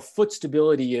could have a foot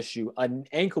stability issue, an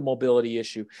ankle mobility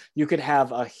issue. You could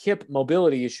have a hip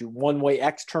mobility issue. One way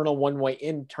external, one way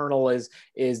internal is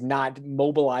not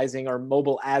mobilizing or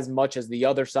mobile as much as the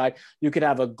other side. You could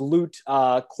have a glute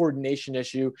coordination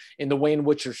issue in the way in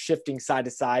which you're shifting side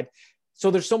to side.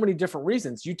 So there's so many different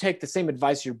reasons. You take the same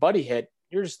advice your buddy hit,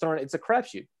 you're just throwing, it's a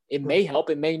crapshoot. It may help,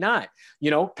 it may not.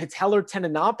 Patellar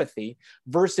tendinopathy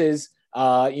versus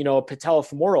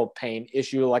patellofemoral pain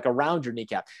issue, like around your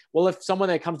kneecap. Well, if someone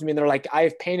that comes to me and they're like, I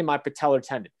have pain in my patellar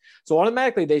tendon, so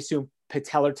automatically they assume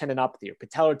patellar tendinopathy or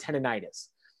patellar tendinitis.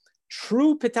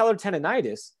 True patellar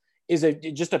tendinitis is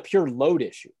just a pure load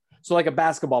issue. So like a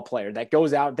basketball player that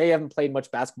goes out, they haven't played much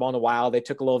basketball in a while. They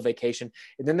took a little vacation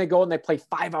and then they go and they play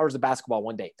 5 hours of basketball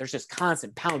one day. There's just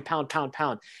constant pound, pound, pound,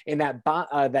 pound. And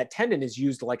that tendon is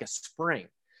used like a spring.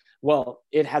 Well,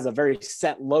 it has a very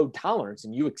set load tolerance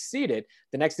and you exceed it.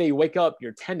 The next day you wake up,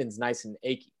 your tendon's nice and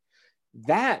achy.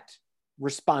 That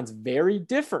responds very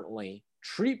differently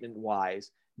treatment wise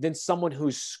than someone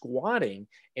who's squatting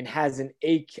and has an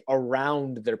ache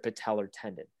around their patellar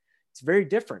tendon. It's very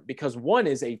different because one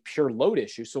is a pure load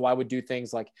issue. So I would do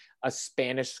things like a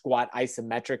Spanish squat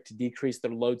isometric to decrease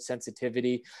their load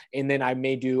sensitivity. And then I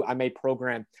may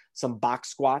program some box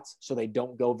squats so they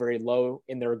don't go very low.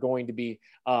 And they're going to be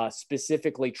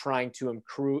specifically trying to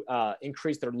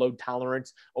increase their load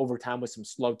tolerance over time with some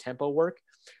slow tempo work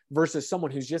versus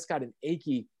someone who's just got an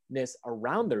achiness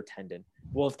around their tendon.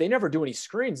 Well, if they never do any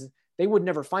screens, they would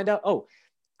never find out, oh,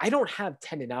 I don't have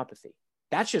tendinopathy.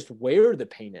 That's just where the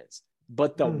pain is.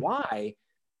 But the why,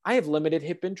 I have limited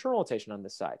hip internal rotation on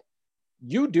this side.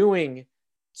 You doing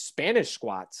Spanish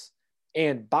squats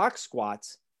and box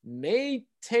squats may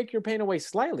take your pain away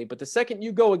slightly, but the second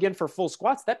you go again for full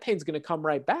squats, that pain's going to come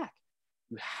right back.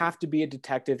 You have to be a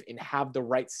detective and have the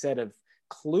right set of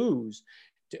clues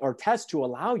or tests to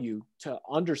allow you to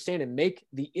understand and make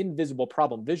the invisible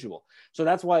problem visual. So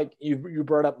that's why you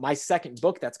brought up my second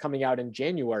book that's coming out in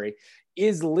January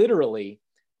is literally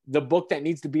the book that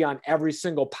needs to be on every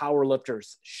single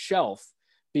powerlifter's shelf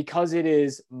because it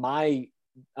is my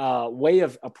way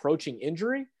of approaching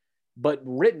injury, but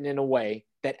written in a way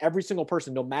that every single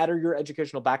person, no matter your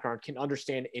educational background, can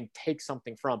understand and take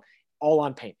something from, all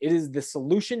on pain. It is the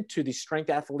solution to the strength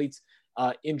athlete's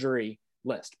injury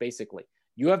list, basically.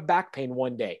 You have back pain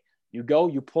one day. You go,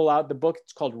 you pull out the book.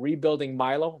 It's called Rebuilding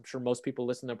Milo. I'm sure most people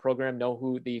listening to the program know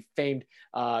who the famed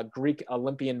Greek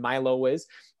Olympian Milo is.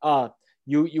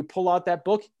 You pull out that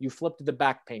book, you flip to the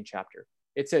back pain chapter.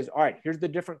 It says, all right, here's the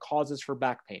different causes for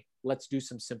back pain. Let's do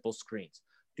some simple screens.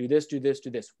 Do this, do this, do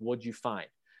this. What'd you find?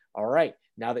 All right,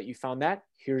 now that you found that,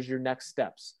 here's your next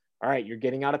steps. All right, you're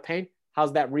getting out of pain.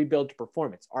 How's that rebuild to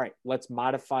performance? All right, let's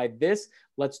modify this.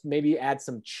 Let's maybe add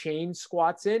some chain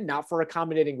squats in, not for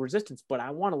accommodating resistance, but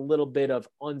I want a little bit of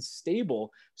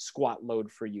unstable squat load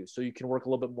for you so you can work a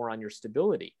little bit more on your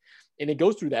stability. And it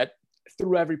goes through that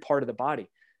through every part of the body.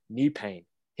 Knee pain,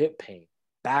 hip pain,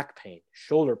 back pain,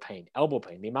 shoulder pain, elbow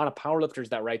pain. The amount of powerlifters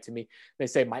that write to me, they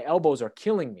say, my elbows are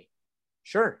killing me.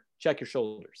 Sure, check your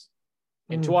shoulders.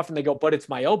 And too often they go, but it's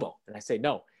my elbow. And I say,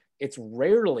 no, it's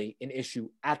rarely an issue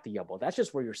at the elbow. That's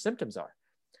just where your symptoms are.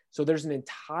 So there's an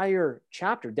entire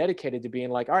chapter dedicated to being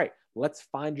like, all right, let's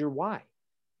find your why.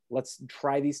 Let's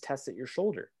try these tests at your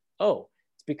shoulder. Oh,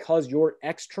 it's because your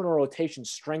external rotation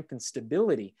strength and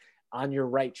stability on your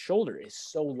right shoulder is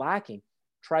so lacking.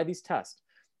 Try these tests.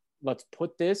 Let's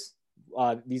put these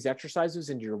exercises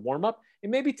into your warm-up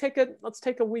and maybe let's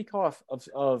take a week off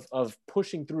of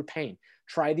pushing through pain.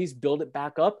 Try these, build it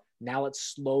back up. Now let's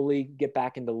slowly get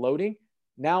back into loading.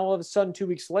 Now all of a sudden, 2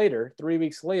 weeks later, 3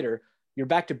 weeks later, you're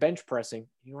back to bench pressing.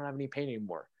 You don't have any pain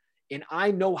anymore. And I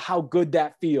know how good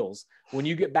that feels when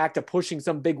you get back to pushing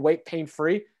some big weight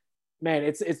pain-free. Man,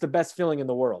 it's the best feeling in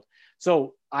the world.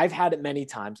 So I've had it many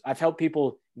times. I've helped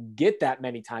people get that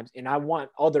many times, and I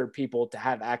want other people to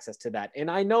have access to that. And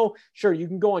I know, sure, you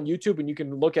can go on YouTube and you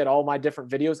can look at all my different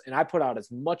videos, and I put out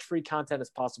as much free content as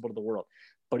possible to the world.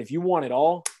 But if you want it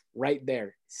all, right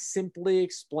there, simply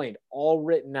explained, all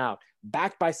written out,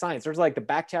 backed by science. There's like the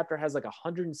back chapter has like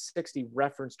 160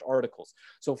 referenced articles.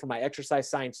 So for my exercise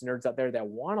science nerds out there that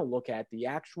want to look at the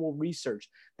actual research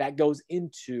that goes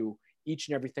into each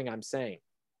and everything I'm saying,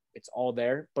 it's all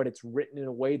there, but it's written in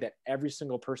a way that every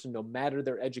single person, no matter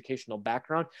their educational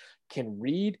background, can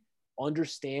read,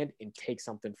 understand, and take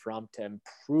something from to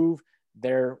improve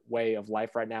their way of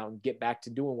life right now and get back to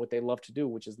doing what they love to do,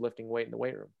 which is lifting weight in the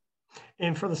weight room.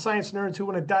 And for the science nerds who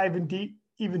want to dive in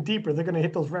even deeper, they're going to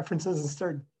hit those references and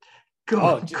start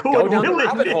going down the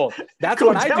rabbit hole. That's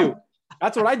what I do.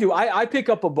 That's what I do. I pick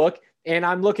up a book and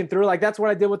I'm looking through, like, that's what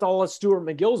I did with all of Stuart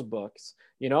McGill's books.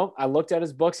 You know, I looked at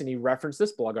his books and he referenced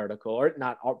this blog article, or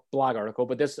not blog article,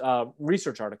 but this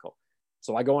research article.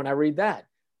 So I go and I read that.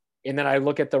 And then I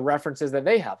look at the references that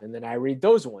they have. And then I read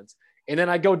those ones. And then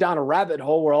I go down a rabbit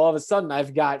hole where all of a sudden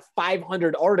I've got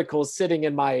 500 articles sitting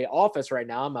in my office right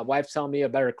now. My wife's telling me I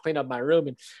better clean up my room.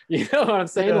 And you know what I'm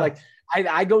saying? Yeah. Like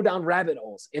I go down rabbit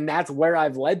holes, and that's where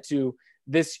I've led to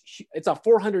this. It's a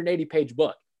 480 page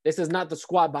book. This is not the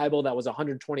Squat Bible that was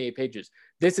 128 pages.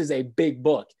 This is a big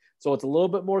book. So it's a little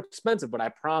bit more expensive, but I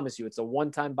promise you, it's a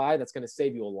one-time buy that's going to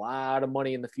save you a lot of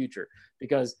money in the future,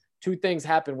 because two things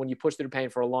happen when you push through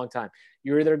pain for a long time.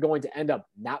 You're either going to end up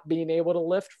not being able to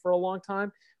lift for a long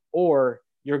time, or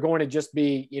you're going to just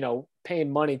be,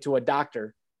 paying money to a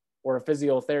doctor or a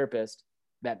physiotherapist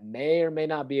that may or may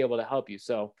not be able to help you.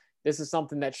 So this is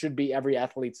something that should be every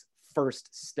athlete's first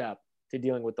step to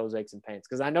dealing with those aches and pains,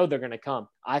 because I know they're going to come.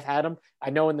 I've had them. I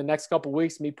know in the next couple of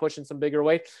weeks, me pushing some bigger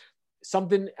weight,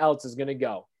 something else is going to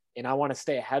go, and I want to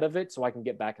stay ahead of it so I can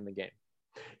get back in the game.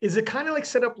 Is it kind of like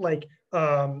set up like,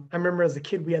 I remember as a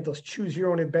kid, we had those choose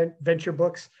your own adventure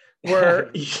books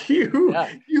where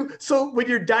so when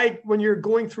you're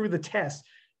going through the test,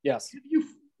 yes,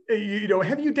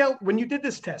 have you dealt, when you did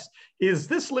this test, is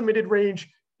this limited range?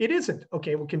 It isn't.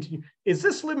 Okay, we'll continue. Is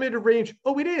this limited range?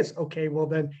 Oh, it is. Okay, well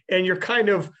then, and you're kind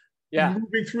of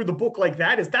moving through the book like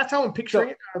that. That's how I'm picturing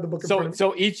it out of the book.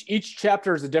 So each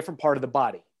chapter is a different part of the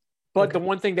body. But the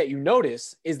one thing that you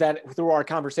notice is that through our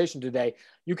conversation today,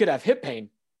 you could have hip pain,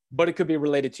 but it could be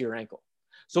related to your ankle.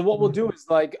 So what we'll do is,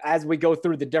 like, as we go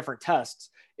through the different tests,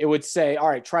 it would say, all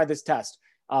right, try this test.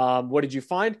 What did you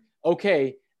find?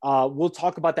 Okay, we'll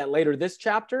talk about that later this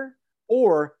chapter,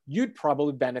 or you'd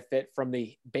probably benefit from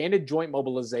the banded joint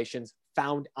mobilizations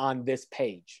found on this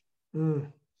page.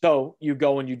 So you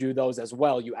go and you do those as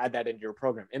well. You add that into your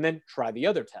program, and then try the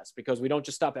other test, because we don't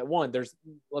just stop at one.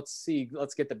 Let's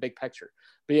get the big picture.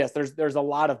 But yes, there's a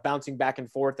lot of bouncing back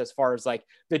and forth as far as like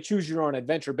the choose your own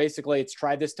adventure. Basically, it's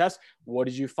try this test. What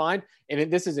did you find?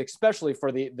 And this is especially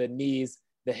for the knees,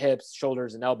 the hips,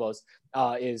 shoulders, and elbows.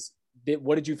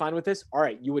 What did you find with this? All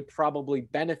right, you would probably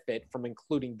benefit from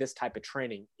including this type of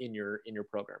training in your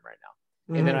program right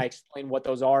now. And then I explain what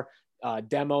those are.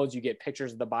 Demos, you get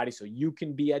pictures of the body so you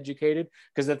can be educated,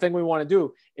 because the thing we want to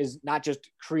do is not just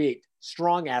create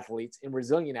strong athletes and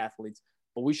resilient athletes,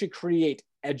 but we should create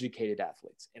educated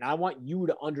athletes. And I want you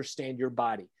to understand your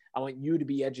body. I want you to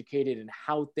be educated in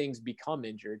how things become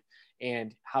injured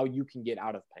and how you can get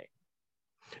out of pain.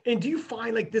 And do you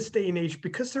find, like, this day and age,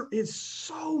 because there is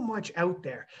so much out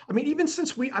there? I mean, even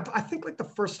since I think like the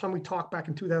first time we talked back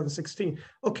in 2016,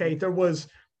 okay, there was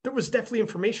definitely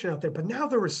information out there, but now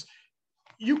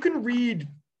you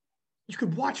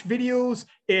could watch videos,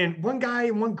 and one guy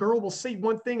and one girl will say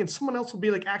one thing and someone else will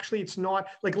be like, actually, it's not.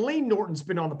 Like Layne Norton's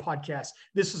been on the podcast.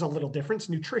 This is a little different. It's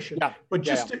nutrition. Yeah. But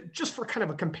just for kind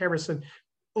of a comparison,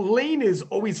 Layne is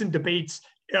always in debates.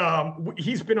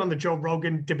 He's been on the Joe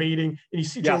Rogan debating, and you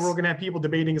see Joe Rogan have people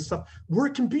debating and stuff, where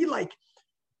it can be like,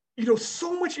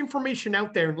 so much information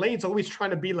out there. And Layne's always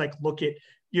trying to be like, look at,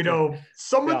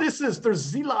 some of there's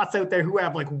zealots out there who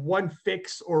have like one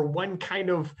fix or one kind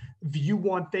of view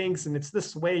on things, and it's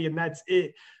this way and that's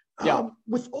it.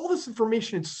 With all this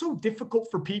information, it's so difficult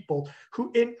for people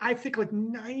and I think like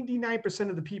 99%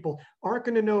 of the people aren't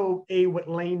going to know what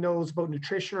Layne knows about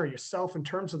nutrition or yourself in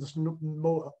terms of this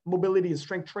mobility and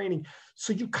strength training.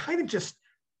 So you kind of just,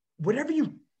 whatever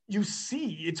you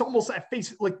see, it's almost at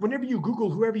face, like whenever you Google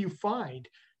whoever you find,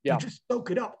 you just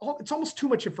soak it up. It's almost too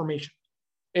much information.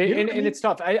 And it's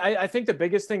tough. I think the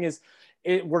biggest thing is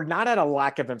we're not at a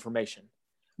lack of information.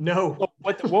 No.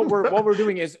 What we're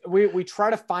doing is we try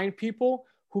to find people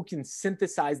who can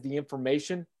synthesize the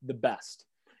information the best.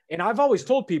 And I've always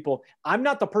told people, I'm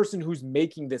not the person who's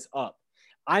making this up.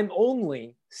 I'm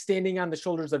only standing on the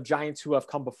shoulders of giants who have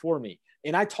come before me.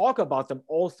 And I talk about them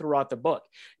all throughout the book.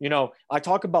 I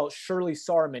talk about Shirley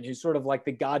Sahrmann, who's sort of like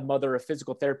the godmother of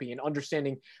physical therapy, and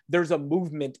understanding there's a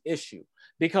movement issue.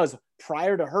 Because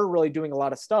prior to her really doing a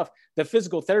lot of stuff, the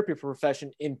physical therapy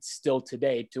profession, and still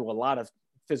today to a lot of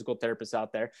physical therapists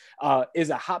out there,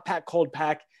 is a hot pack, cold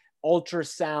pack,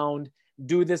 ultrasound,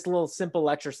 do this little simple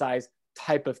exercise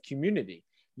type of community.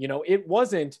 It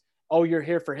wasn't, oh, you're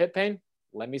here for hip pain?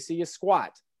 Let me see you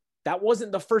squat. That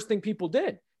wasn't the first thing people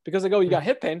did, because they go, you got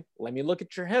hip pain? Let me look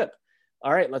at your hip.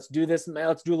 All right, let's do this.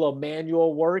 Let's do a little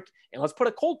manual work, and let's put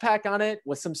a cold pack on it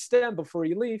with some stem before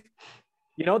you leave.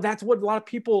 That's what a lot of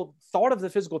people thought of the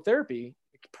physical therapy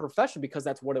profession, because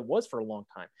that's what it was for a long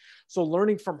time. So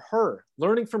learning from her,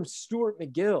 learning from Stuart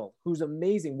McGill, who's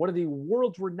amazing, one of the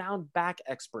world's renowned back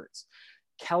experts,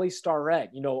 Kelly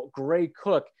Starrett, Gray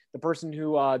Cook, the person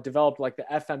who developed like the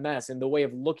FMS and the way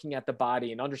of looking at the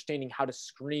body and understanding how to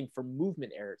screen for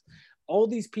movement errors. All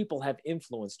these people have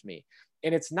influenced me.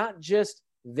 And it's not just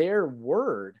their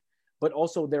word, but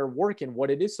also their work and what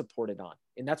it is supported on.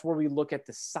 And that's where we look at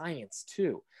the science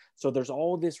too. So there's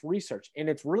all this research, and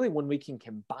it's really when we can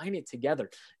combine it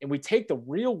together and we take the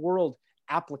real world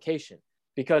application,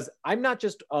 because I'm not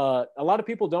just, a lot of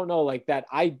people don't know like that.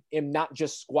 I am not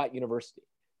just Squat University.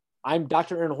 I'm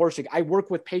Dr. Aaron Horschig. I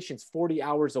work with patients 40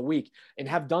 hours a week and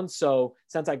have done so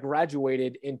since I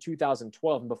graduated in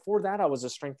 2012. And before that, I was a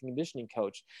strength and conditioning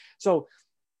coach. So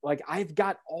like, I've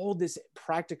got all this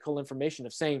practical information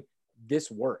of saying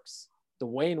this works. the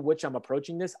way in which I'm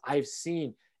approaching this, I've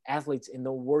seen athletes in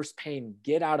the worst pain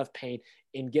get out of pain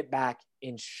and get back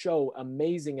and show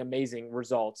amazing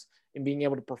results in being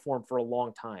able to perform for a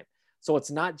long time. So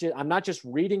it's not just, I'm not just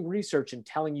reading research and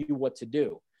telling you what to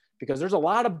do, because there's a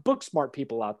lot of book smart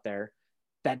people out there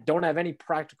that don't have any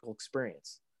practical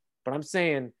experience. But I'm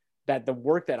saying that the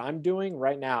work that I'm doing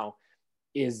right now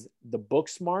is the book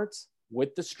smarts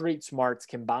with the street smarts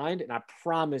combined. And I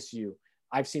promise you,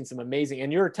 I've seen some amazing,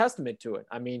 and you're a testament to it.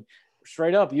 I mean,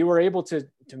 straight up, you were able to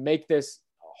make this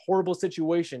horrible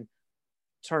situation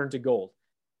turn to gold,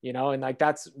 you know, and like,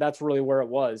 that's really where it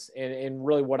was. And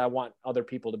really what I want other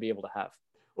people to be able to have.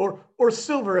 Or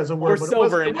silver as a word. Or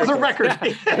silver. It was a record.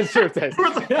 That's true. It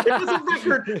was a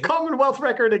record, Commonwealth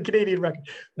record and Canadian record.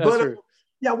 That's true.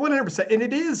 Yeah, 100%. And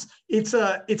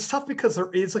it's tough because there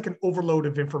is like an overload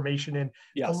of information, and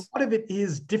yes. a lot of it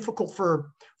is difficult for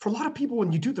a lot of people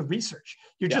when you do the research.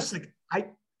 You're just like,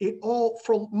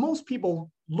 for most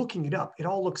people looking it up, it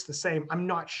all looks the same. I'm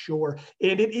not sure.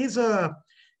 And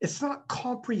it's not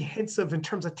comprehensive in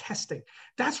terms of testing.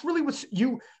 That's really what's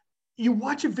you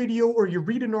watch a video or you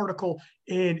read an article,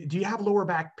 and do you have lower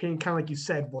back pain? Kind of like you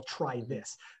said, well, try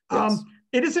this. Yes.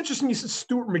 It is interesting you said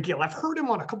Stuart McGill. I've heard him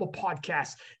on a couple of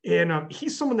podcasts, and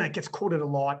he's someone that gets quoted a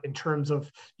lot in terms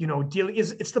of, you know, dealing.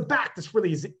 It's the back that's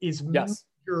really is yes.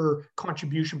 major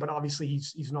contribution, but obviously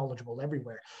he's knowledgeable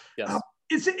everywhere. Yes.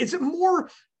 Is it more?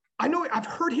 I know I've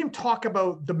heard him talk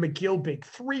about the McGill Big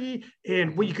Three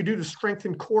and what you could do to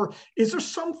strengthen core. Is there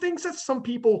some things that some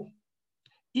people,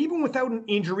 even without an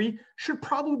injury, should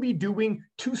probably be doing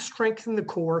to strengthen the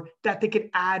core that they could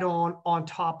add on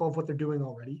top of what they're doing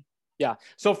already? Yeah.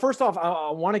 So first off, I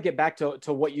want to get back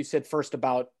to what you said first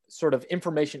about sort of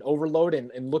information overload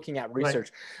and looking at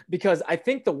research, right. Because I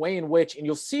think the way in which, and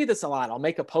you'll see this a lot, I'll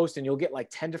make a post and you'll get like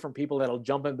 10 different people that'll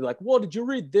jump in and be like, well, did you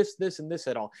read this, and this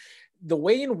at all? The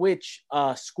way in which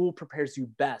school prepares you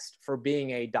best for being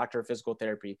a doctor of physical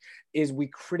therapy is we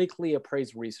critically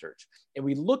appraise research, and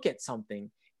we look at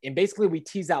something and basically we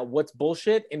tease out what's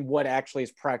bullshit and what actually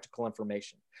is practical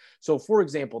information. So for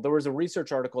example, there was a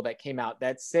research article that came out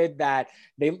that said that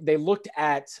they looked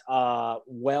at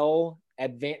more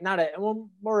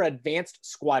advanced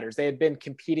squatters. They had been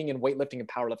competing in weightlifting and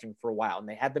powerlifting for a while, and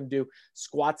they had them do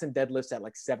squats and deadlifts at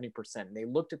like 70%. And they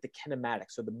looked at the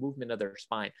kinematics, so the movement of their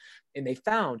spine, and they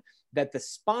found that the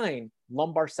spine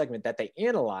lumbar segment that they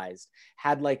analyzed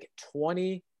had like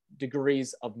 20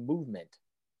 degrees of movement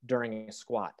during a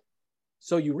squat.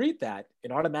 So you read that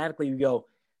and automatically you go,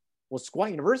 well,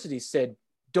 Squat University said,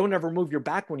 don't ever move your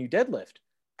back when you deadlift.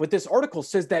 But this article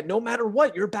says that no matter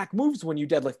what, your back moves when you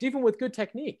deadlift, even with good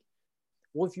technique.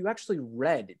 Well, if you actually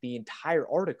read the entire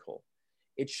article,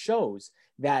 it shows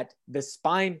that the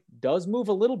spine does move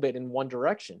a little bit in one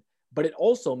direction, but it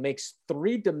also makes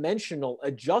three-dimensional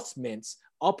adjustments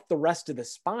up the rest of the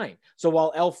spine. So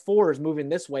while L4 is moving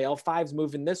this way, L5 is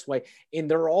moving this way,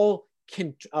 and they're all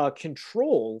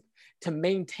controlled to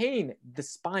maintain the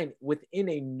spine within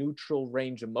a neutral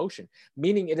range of motion,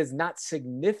 meaning it is not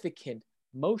significant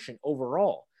motion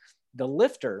overall. The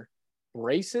lifter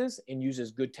braces and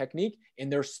uses good technique,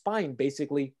 and their spine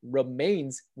basically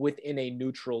remains within a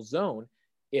neutral zone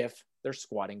if they're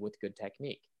squatting with good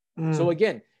technique. So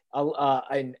again,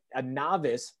 a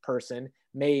novice person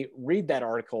may read that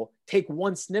article, take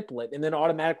one snippet, and then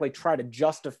automatically try to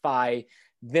justify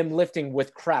them lifting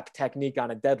with crap technique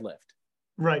on a deadlift.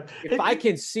 Right. If I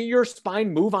can see your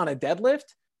spine move on a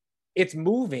deadlift, it's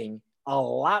moving a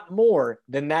lot more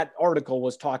than that article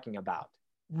was talking about.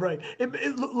 Right.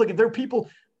 Look, there are people,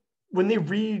 when they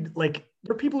read, like,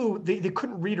 there are people who they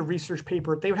couldn't read a research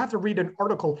paper. They would have to read an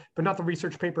article, but not the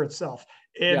research paper itself.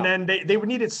 And then they would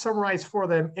need it summarized for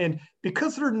them. And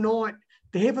because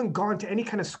they haven't gone to any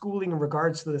kind of schooling in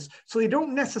regards to this, so they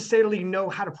don't necessarily know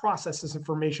how to process this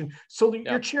information. So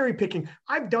you're cherry picking.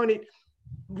 I've done it.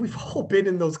 We've all been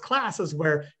in those classes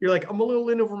where you're like, I'm a little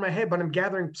in over my head, but I'm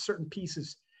gathering certain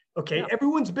pieces. Okay.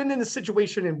 Everyone's been in a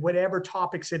situation in whatever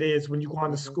topics it is when you go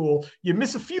on to school. You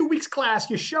miss a few weeks class,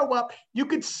 you show up, you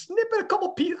could snippet a couple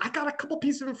pieces. I got a couple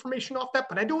pieces of information off that,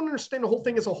 but I don't understand the whole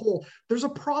thing as a whole. There's a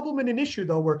problem and an issue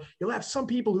though, where you'll have some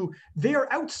people who they are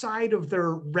outside of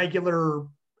their regular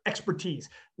expertise.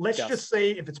 Let's just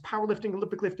say if it's powerlifting,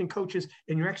 Olympic lifting coaches,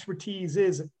 and your expertise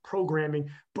is programming,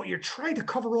 but you're trying to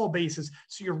cover all bases.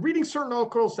 So you're reading certain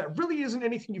articles that really isn't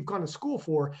anything you've gone to school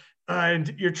for,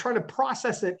 and you're trying to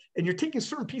process it, and you're taking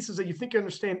certain pieces that you think you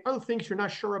understand, other things you're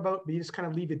not sure about, but you just kind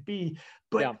of leave it be.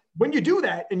 But when you do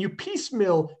that and you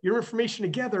piecemeal your information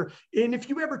together, and if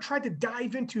you ever tried to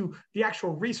dive into the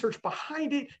actual research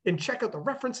behind it and check out the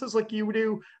references like you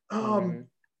do,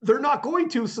 they're not going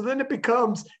to. So then it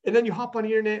becomes, and then you hop on the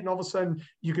internet and all of a sudden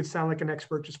you could sound like an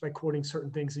expert just by quoting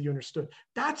certain things that you understood.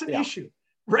 That's an issue.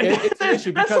 Right. It's an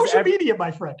issue because that's social media,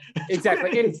 my friend.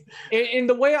 Exactly. And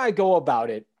the way I go about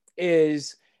it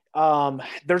is,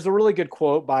 there's a really good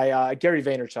quote by Gary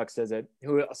Vaynerchuk says it,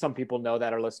 who some people know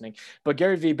that are listening. But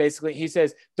Gary V basically, he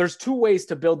says, there's two ways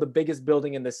to build the biggest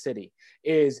building in the city.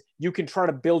 Is you can try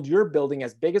to build your building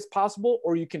as big as possible,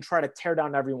 or you can try to tear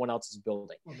down everyone else's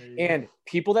building. And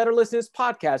people that are listening to this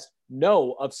podcast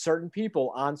know of certain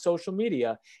people on social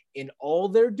media, and all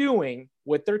they're doing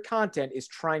with their content is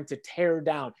trying to tear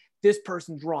down. This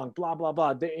person's wrong, blah, blah,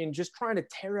 blah, and just trying to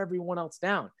tear everyone else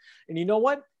down. And you know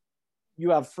what? You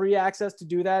have free access to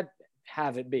do that.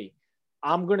 Have it be.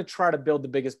 I'm going to try to build the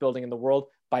biggest building in the world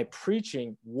by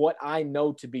preaching what I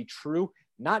know to be true,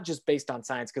 not just based on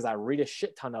science because I read a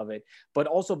shit ton of it, but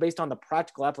also based on the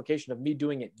practical application of me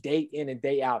doing it day in and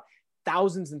day out.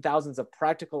 Thousands and thousands of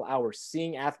practical hours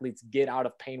seeing athletes get out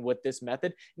of pain with this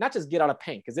method, not just get out of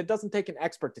pain, because it doesn't take an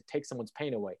expert to take someone's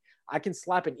pain away. I can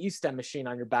slap an E-stem machine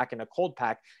on your back in a cold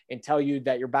pack and tell you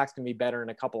that your back's going to be better in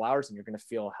a couple hours and you're going to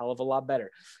feel a hell of a lot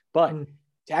better. But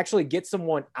to actually get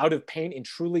someone out of pain and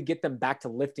truly get them back to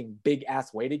lifting big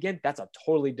ass weight again, that's a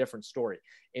totally different story.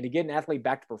 And to get an athlete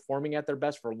back to performing at their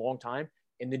best for a long time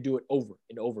and then do it over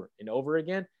and over and over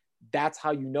again, that's how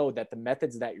you know that the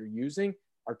methods that you're using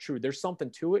are true. There's something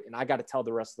to it, and I got to tell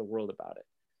the rest of the world about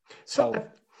it. So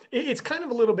it's kind of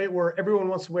a little bit where everyone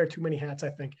wants to wear too many hats, I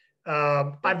think.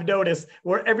 I've noticed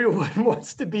where everyone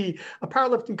wants to be a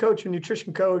powerlifting coach, a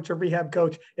nutrition coach, a rehab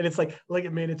coach. And it's like, look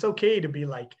at me, it's okay to be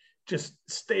like, just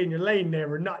stay in your lane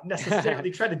there and not necessarily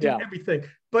try to do everything.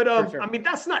 But I mean,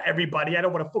 that's not everybody. I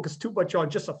don't want to focus too much on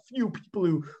just a few people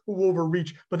who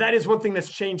overreach. But that is one thing that's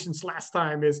changed since last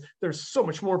time is there's so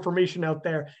much more information out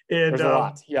there. And there's a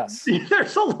lot. Yes.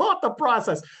 There's a lot to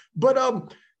process.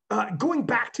 But going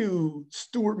back to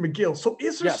Stuart McGill. So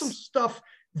is there some stuff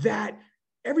that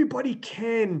everybody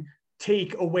can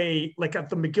take away, like at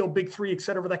the McGill Big Three, et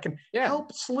cetera, that can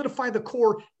help solidify the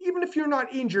core, even if you're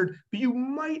not injured, but you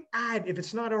might add, if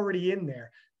it's not already in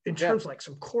there, in terms of like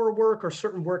some core work or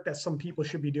certain work that some people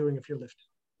should be doing if you're lifting?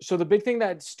 So the big thing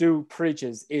that Stu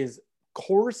preaches is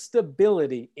core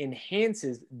stability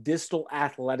enhances distal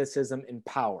athleticism and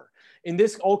power. And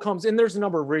this all comes in, there's a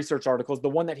number of research articles. The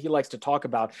one that he likes to talk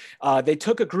about, they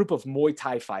took a group of Muay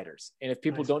Thai fighters. And if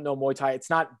people don't know Muay Thai, it's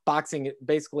not boxing.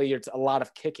 Basically, it's a lot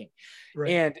of kicking.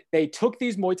 And they took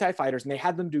these Muay Thai fighters and they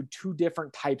had them do two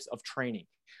different types of training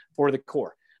for the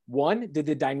core. One did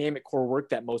the dynamic core work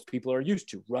that most people are used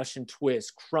to, Russian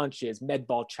twists, crunches, med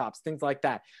ball chops, things like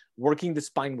that, working the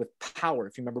spine with power,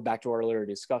 if you remember back to our earlier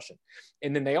discussion.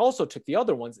 And then they also took the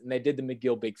other ones and they did the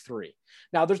McGill Big Three.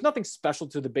 Now, there's nothing special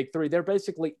to the Big Three. They're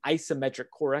basically isometric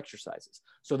core exercises.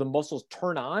 So the muscles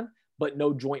turn on, but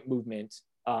no joint movement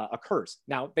occurs.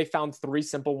 Now, they found three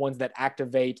simple ones that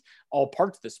activate all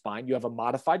parts of the spine. You have a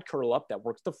modified curl up that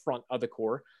works the front of the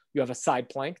core. You have a side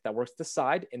plank that works the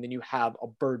side, and then you have a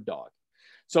bird dog.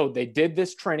 So they did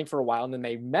this training for a while, and then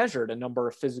they measured a number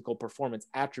of physical performance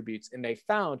attributes, and they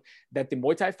found that the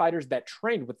Muay Thai fighters that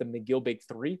trained with the McGill Big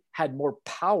Three had more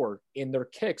power in their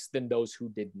kicks than those who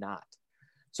did not.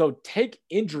 So take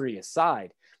injury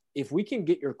aside, if we can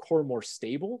get your core more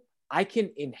stable, I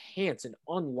can enhance and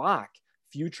unlock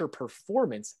future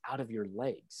performance out of your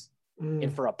legs.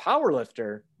 And for a power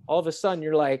lifter, all of a sudden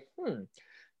you're like,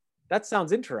 that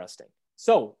sounds interesting.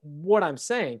 So what I'm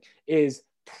saying is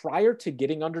prior to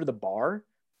getting under the bar,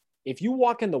 if you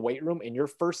walk in the weight room and your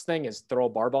first thing is throw a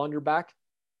barbell on your back,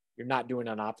 you're not doing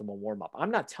an optimal warm-up.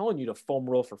 I'm not telling you to foam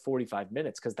roll for 45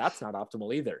 minutes because that's not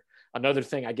optimal either. Another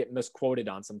thing I get misquoted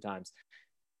on sometimes.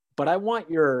 But I want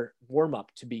your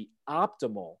warm-up to be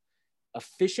optimal,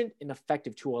 efficient, and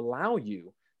effective to allow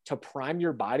you to prime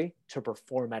your body to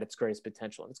perform at its greatest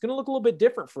potential. And it's going to look a little bit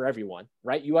different for everyone,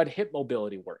 right? You had hip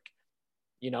mobility work.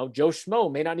 You know, Joe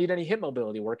Schmo may not need any hip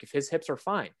mobility work if his hips are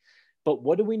fine. But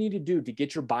what do we need to do to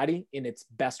get your body in its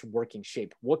best working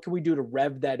shape? What can we do to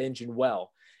rev that engine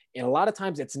well? And a lot of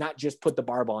times it's not just put the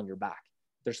barbell on your back.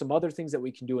 There's some other things that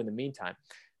we can do in the meantime.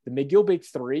 The McGill Big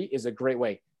Three is a great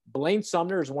way. Blaine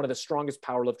Sumner is one of the strongest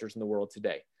powerlifters in the world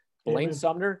today. Blaine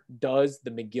Sumner does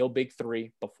the McGill Big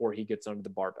Three before he gets under the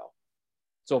barbell.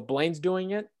 So if Blaine's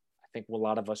doing it, I think a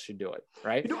lot of us should do it,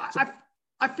 right? You know,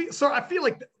 I feel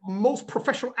like most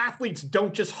professional athletes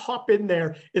don't just hop in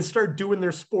there and start doing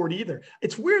their sport either.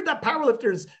 It's weird that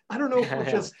powerlifters, I don't know if we're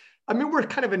just, I mean, we're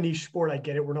kind of a niche sport. I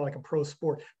get it. We're not like a pro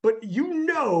sport, but you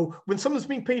know, when someone's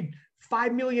being paid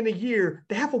 $5 million a year,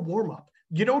 they have a warm up.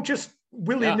 You don't just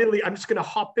willy-nilly, I'm just going to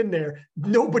hop in there.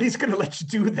 Nobody's going to let you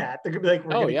do that. They're going to be like,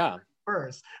 we're going to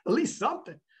first, at least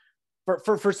something.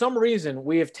 For some reason,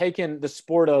 we have taken the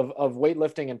sport of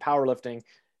weightlifting and powerlifting,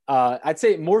 I'd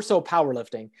say more so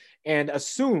powerlifting, and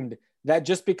assumed that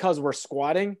just because we're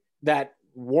squatting, that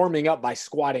warming up by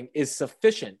squatting is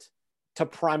sufficient to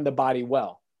prime the body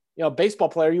well. You know, a baseball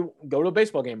player, you go to a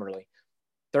baseball game early.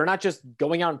 They're not just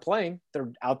going out and playing.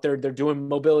 They're out there, they're doing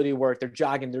mobility work, they're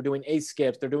jogging, they're doing ace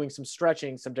skips, they're doing some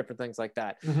stretching, some different things like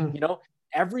that. Mm-hmm. You know,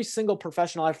 every single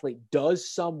professional athlete does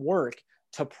some work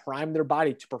to prime their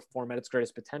body to perform at its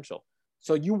greatest potential.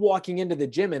 So you walking into the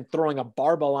gym and throwing a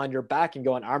barbell on your back and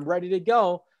going, I'm ready to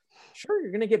go. Sure,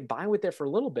 you're going to get by with it for a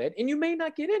little bit and you may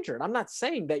not get injured. I'm not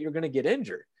saying that you're going to get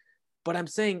injured, but I'm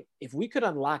saying if we could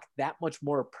unlock that much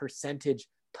more percentage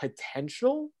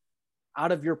potential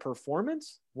out of your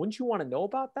performance, wouldn't you want to know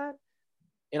about that?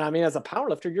 And I mean, as a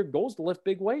powerlifter, your goal is to lift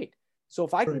big weight. So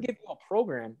if I can give you a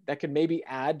program that could maybe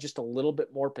add just a little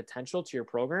bit more potential to your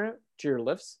program, to your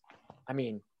lifts, I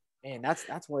mean, man,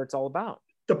 that's where it's all about.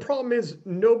 The problem is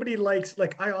nobody likes,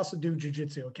 like I also do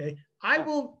jujitsu, okay? I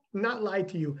will not lie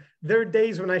to you. There are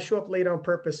days when I show up late on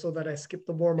purpose so that I skip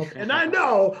the warm-up. And I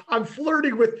know I'm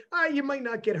flirting with, you might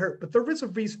not get hurt, but there is a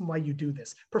reason why you do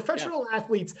this. Professional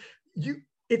athletes,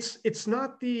 it's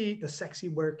not the sexy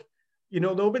work. You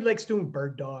know, nobody likes doing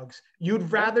bird dogs. You'd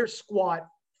rather squat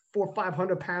 400 or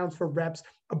 500 pounds for reps.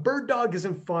 A bird dog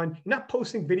isn't fun. You're not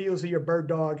posting videos of your bird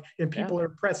dog and people are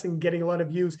pressing, getting a lot of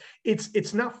views.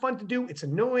 It's not fun to do. It's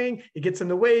annoying. It gets in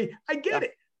the way. I get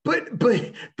it.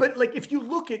 But like, if you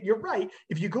look at, you're right.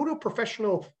 If you go to a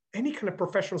professional, any kind of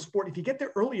professional sport, if you get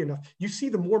there early enough, you see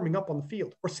them warming up on the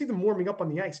field or see them warming up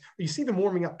on the ice, or you see them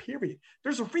warming up, period.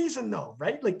 There's a reason though,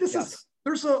 right? Like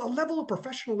there's a level of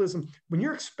professionalism when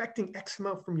you're expecting X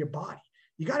amount from your body.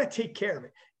 You got to take care of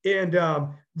it. And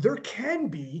there can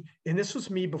be, and this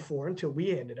was me before until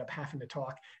we ended up having to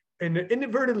talk, and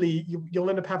inadvertently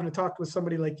you'll end up having to talk with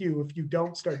somebody like you if you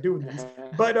don't start doing this.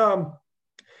 But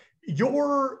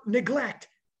your neglect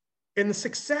and the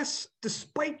success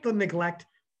despite the neglect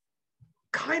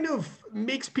kind of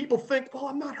makes people think, well,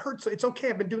 I'm not hurt, so it's okay.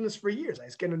 I've been doing this for years. I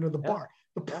just get into the bar.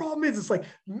 The problem is, it's like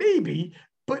maybe,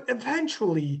 but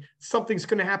eventually something's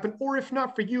going to happen. Or if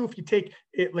not for you, if you take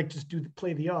it, like just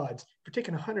play the odds, if you're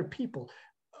taking 100 people,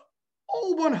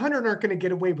 all 100 aren't going to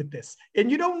get away with this. And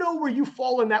you don't know where you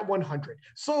fall in that 100.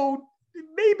 So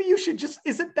maybe you should just,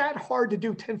 is it that hard to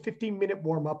do 10, 15 minute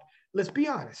warm up? Let's be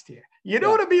honest here. You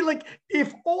know what I mean? Like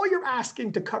if all you're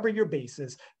asking to cover your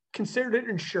bases, consider it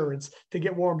insurance to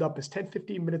get warmed up is 10,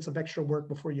 15 minutes of extra work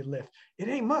before you lift. It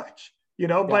ain't much. You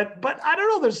know, but I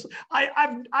don't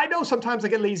know. I know sometimes I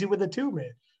get lazy with it too, man.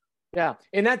 Yeah,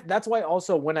 and that's why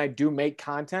also when I do make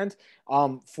content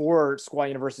for Squat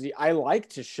University, I like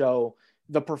to show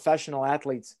the professional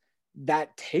athletes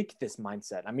that take this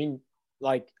mindset. I mean,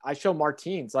 like I show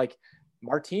Martins, like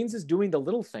Martins is doing the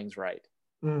little things right,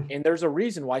 and there's a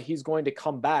reason why he's going to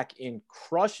come back and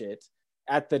crush it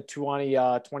at the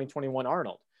 2021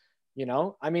 Arnold. You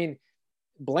know, I mean.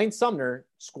 Blaine Sumner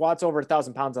squats over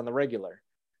 1,000 pounds on the regular.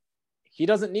 He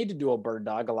doesn't need to do a bird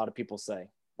dog, a lot of people say.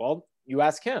 Well, you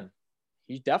ask him.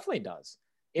 He definitely does.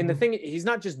 And the thing, he's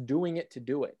not just doing it to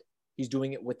do it. He's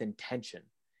doing it with intention.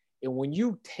 And when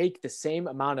you take the same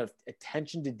amount of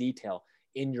attention to detail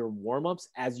in your warm-ups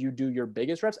as you do your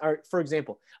biggest reps, or for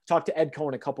example, I talked to Ed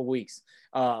Cohen a couple weeks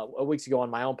ago on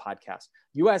my own podcast.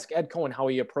 You ask Ed Cohen how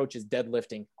he approaches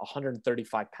deadlifting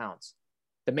 135 pounds.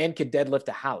 The man could deadlift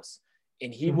a house.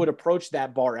 And he would approach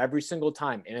that bar every single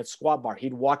time in a squat bar.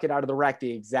 He'd walk it out of the rack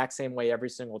the exact same way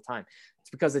every single time. It's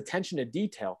because attention to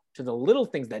detail, to the little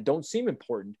things that don't seem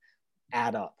important,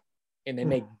 add up, and they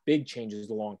make big changes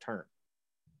long term.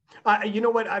 You know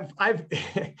what?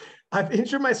 I've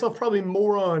injured myself probably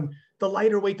more on the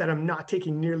lighter weight that I'm not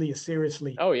taking nearly as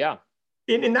seriously. Oh yeah,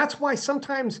 and that's why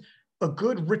sometimes a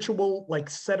good ritual, like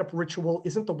setup ritual,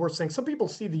 isn't the worst thing. Some people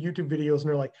see the YouTube videos and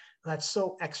they're like, that's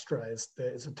so extra is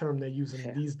a term they're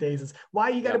using these days. Is why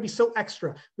you got to be so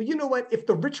extra. But you know what? If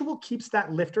the ritual keeps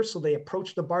that lifter so they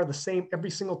approach the bar the same every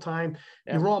single time,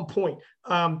 you're on point.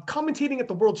 Commentating at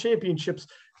the World Championships,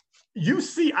 you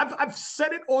see, I've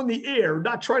said it on the air,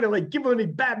 not trying to like give any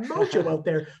bad mojo out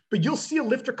there, but you'll see a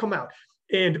lifter come out.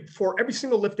 And for every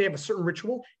single lift, they have a certain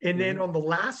ritual. And then on the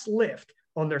last lift,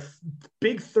 on their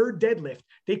big third deadlift,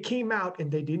 they came out and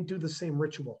they didn't do the same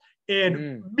ritual.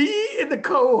 And me and the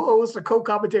co-host, the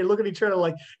co-commentator look at each other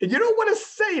like, and you don't want to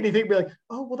say anything, be like,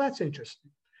 oh, well, that's interesting.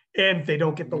 And they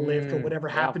don't get the lift or whatever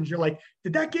happens. You're like,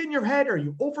 did that get in your head? Are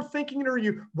you overthinking it?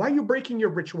 Or why are you breaking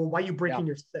your ritual? Why are you breaking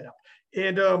your setup?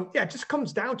 And it just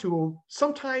comes down to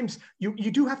sometimes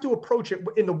you do have to approach it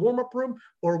in the warm-up room,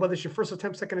 or whether it's your first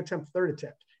attempt, second attempt, third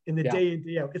attempt, in the day in,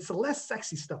 day out. It's the less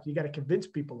sexy stuff you got to convince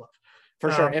people of.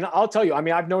 For sure. And I'll tell you, I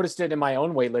mean, I've noticed it in my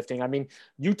own weightlifting. I mean,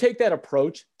 you take that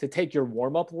approach to take your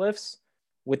warm-up lifts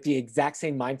with the exact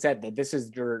same mindset that this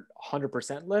is your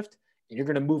 100% lift, and you're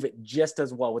going to move it just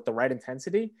as well with the right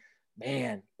intensity,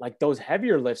 man, like those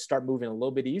heavier lifts start moving a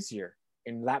little bit easier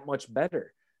and that much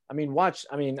better. I mean,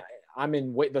 I'm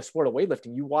in the sport of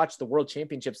weightlifting. You watch the world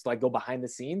championships, like go behind the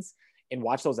scenes and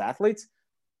watch those athletes.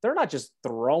 They're not just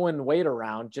throwing weight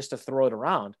around just to throw it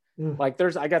around. Like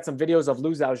I got some videos of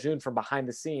Lu Xiaojun from behind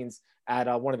the scenes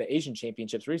at one of the Asian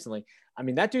championships recently. I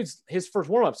mean, that his first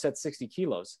warm-up set 60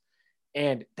 kilos.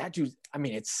 And that dude, I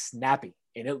mean, it's snappy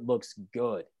and it looks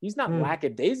good. He's not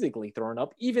lackadaisically throwing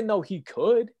up, even though he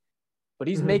could, but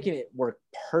he's making it work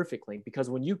perfectly, because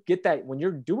when you get that, when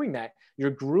you're doing that, you're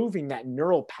grooving that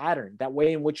neural pattern, that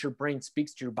way in which your brain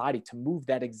speaks to your body to move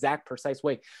that exact precise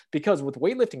way. Because with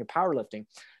weightlifting and powerlifting,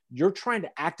 you're trying to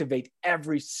activate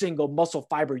every single muscle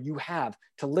fiber you have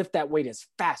to lift that weight as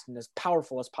fast and as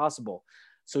powerful as possible.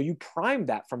 So you prime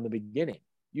that from the beginning.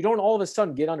 You don't all of a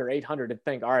sudden get under 800 and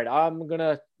think, all right, I'm going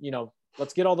to,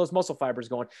 let's get all those muscle fibers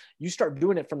going. You start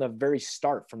doing it from the very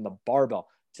start, from the barbell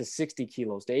to 60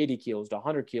 kilos, to 80 kilos, to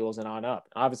 100 kilos and on up.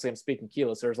 And obviously I'm speaking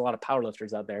kilos. So there's a lot of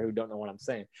powerlifters out there who don't know what I'm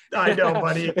saying. I know,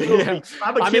 buddy. Yeah.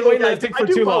 I'm a kilo guy. For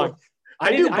too long.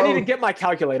 I need to get my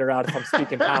calculator out if I'm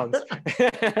speaking pounds.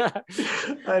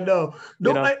 I know.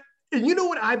 No, and you know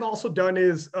what I've also done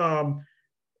is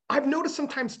I've noticed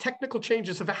sometimes technical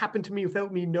changes have happened to me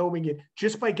without me knowing it,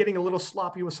 just by getting a little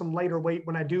sloppy with some lighter weight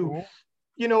when I do.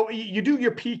 You do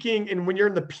your peaking, and when you're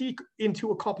in the peak into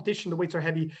a competition, the weights are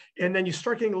heavy, and then you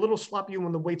start getting a little sloppy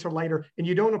when the weights are lighter, and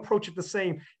you don't approach it the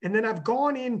same. And then I've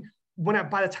gone in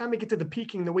by the time I get to the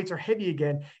peaking, the weights are heavy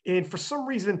again. And for some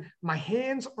reason, my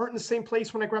hands aren't in the same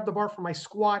place when I grab the bar for my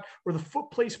squat, or the foot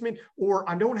placement, or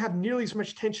I don't have nearly as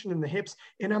much tension in the hips.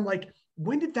 And I'm like,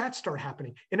 when did that start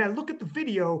happening? And I look at the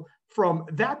video from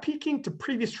that peaking to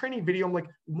previous training video. I'm like,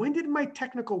 when did my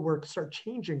technical work start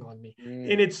changing on me?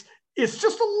 And it's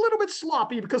just a little bit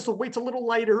sloppy because the weight's a little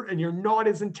lighter and you're not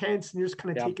as intense and you're just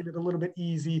kind of taking it a little bit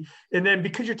easy. And then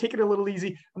because you're taking it a little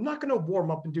easy, I'm not going to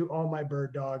warm up and do all my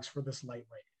bird dogs for this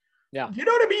lightweight. Yeah. You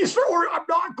know what I mean? Or I'm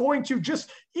not going to,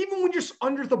 just even when you're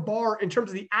under the bar in terms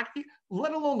of the act,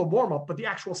 let alone the warm up, but the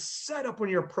actual setup when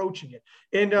you're approaching it.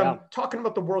 And talking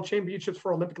about the world championships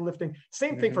for Olympic lifting,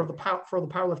 same thing for the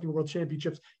powerlifting world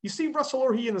championships. You see Russell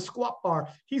Orhii in the squat bar,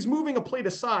 he's moving a plate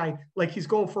aside like he's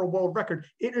going for a world record.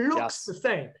 It looks the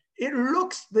same. It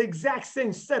looks the exact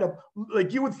same setup.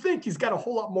 Like you would think he's got a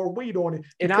whole lot more weight on it.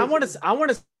 And I want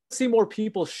to see more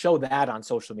people show that on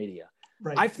social media.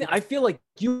 Right. I feel like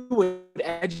you would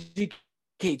educate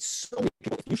so many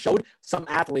people if you showed some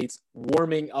athletes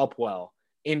warming up well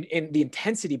in the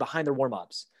intensity behind their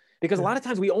warm-ups. Because a lot of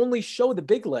times we only show the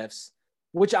big lifts,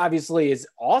 which obviously is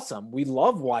awesome. We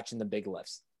love watching the big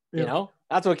lifts. You know,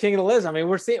 that's what King of the Lifts. I mean,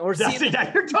 we're seeing you're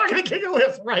talking to King of the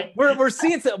Lifts, right? We're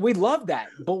seeing we love that.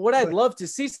 But what I'd love to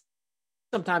see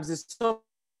sometimes is some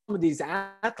of these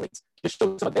athletes just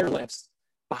show some of their lifts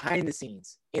behind the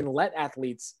scenes and let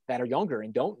athletes that are younger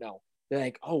and don't know, they're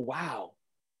like, oh, wow,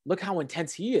 look how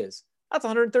intense he is. That's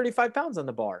 135 pounds on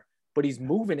the bar, but he's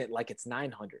moving it like it's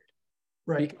 900.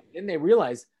 Right. Because then they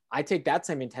realize I take that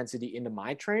same intensity into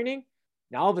my training.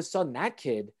 Now, all of a sudden that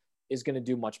kid is going to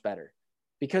do much better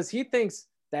because he thinks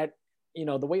that, the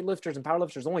weightlifters and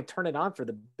powerlifters only turn it on for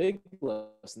the big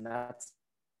lifts, and that's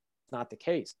not the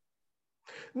case.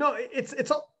 No,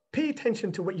 it's all, pay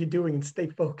attention to what you're doing and stay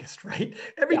focused, right?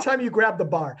 Every time you grab the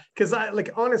bar, because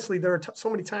honestly, there are so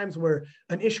many times where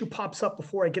an issue pops up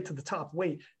before I get to the top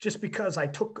weight, just because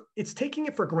it's taking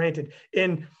it for granted.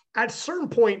 And at a certain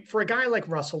point, for a guy like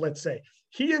Russell, let's say,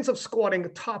 he ends up squatting the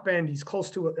top end. He's close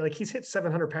to it. Like he's hit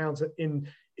 700 pounds in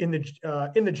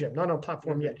the gym, not on a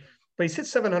platform yet, but he's hit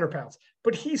 700 pounds,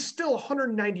 but he's still a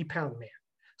 190 pound man.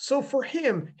 So for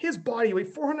him, his body weight,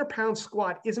 400 pound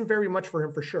squat isn't very much for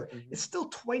him for sure. It's still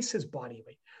twice his body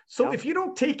weight. So if you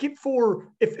don't take it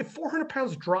if 400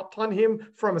 pounds dropped on him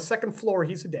from a second floor,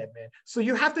 he's a dead man. So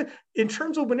you have to, in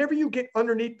terms of whenever you get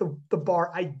underneath the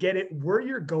bar, I get it where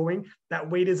you're going. That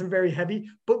weight isn't very heavy,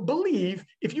 but believe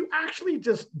if you actually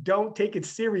just don't take it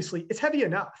seriously, it's heavy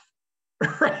enough.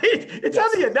 Right? It's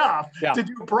heavy enough to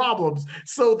do problems.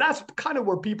 So that's kind of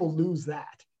where people lose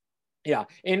that. Yeah.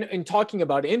 And talking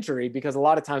about injury, because a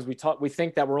lot of times we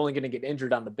think that we're only going to get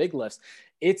injured on the big lifts.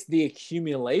 It's the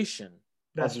accumulation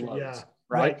of loads,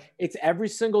 right? It's every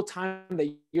single time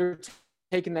that you're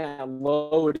taking that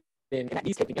load and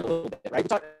knee caping a little bit, right?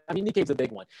 Knee cape's a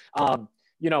big one.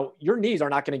 Your knees are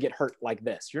not going to get hurt like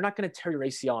this. You're not going to tear your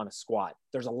ACL on a squat.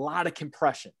 There's a lot of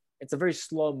compression. It's a very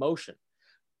slow motion.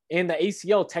 And the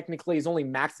ACL technically is only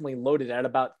maximally loaded at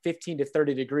about 15 to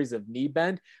 30 degrees of knee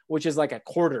bend, which is like a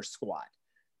quarter squat.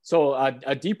 So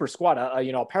a deeper squat,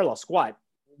 a parallel squat,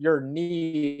 your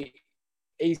knee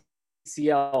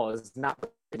ACL is not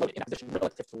loaded in position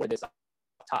relative to where it is up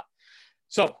top.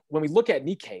 So when we look at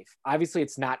knee cave, obviously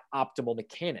it's not optimal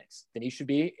mechanics. The knee should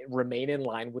remain in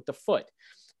line with the foot.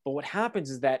 But what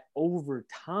happens is that over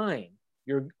time,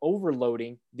 you're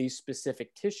overloading these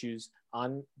specific tissues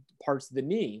on parts of the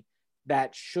knee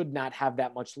that should not have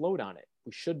that much load on it.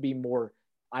 We should be more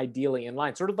ideally in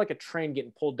line, sort of like a train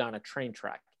getting pulled down a train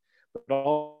track. But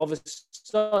all of a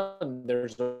sudden,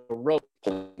 there's a rope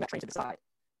pulling that train to the side.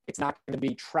 It's not going to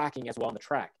be tracking as well on the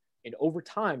track. And over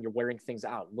time, you're wearing things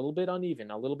out, a little bit uneven.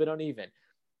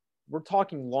 We're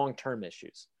talking long-term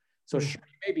issues. So sure,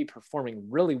 you may be performing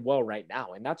really well right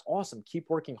now, and that's awesome. Keep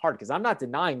working hard, because I'm not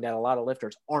denying that a lot of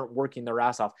lifters aren't working their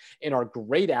ass off and are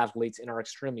great athletes and are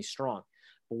extremely strong.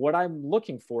 But what I'm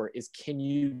looking for is, can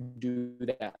you do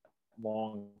that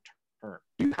long term?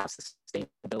 Do you have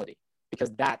sustainability? Because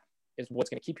that is what's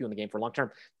going to keep you in the game for long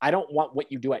term. I don't want what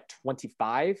you do at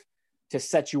 25 to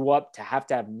set you up to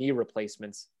have knee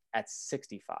replacements at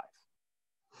 65.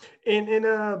 And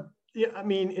yeah, I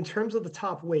mean, in terms of the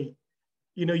top weight,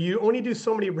 you only do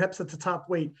so many reps at the top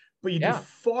weight, but you do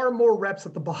far more reps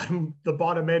at the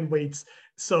bottom end weights.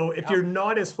 So if you're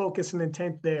not as focused and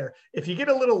intent there, if you get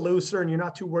a little looser and you're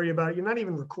not too worried about it, you're not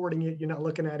even recording it, you're not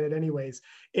looking at it anyways.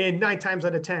 And 9 times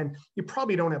out of 10, you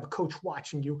probably don't have a coach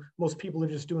watching you. Most people are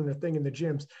just doing their thing in the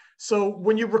gyms. So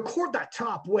when you record that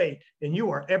top weight and you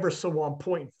are ever so on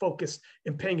point and focused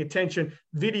and paying attention,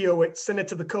 video it, send it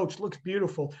to the coach, looks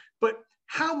beautiful. But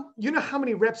how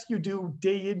many reps you do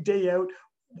day in, day out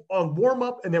on warm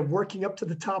up and then working up to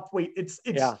the top weight? It's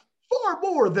far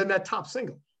more than that top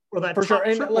single or that top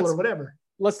triple or whatever.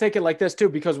 Let's take it like this too,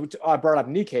 because I brought up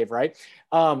knee cave, right?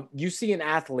 You see an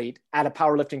athlete at a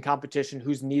powerlifting competition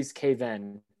whose knees cave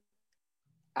in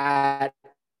while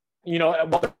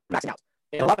they're maxing out.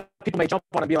 And a lot of people may jump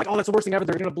on and be like, oh, that's the worst thing ever.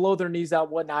 They're going to blow their knees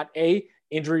out, whatnot.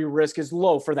 Injury risk is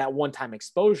low for that one-time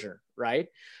exposure, right?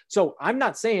 So I'm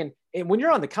not saying, and when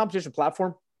you're on the competition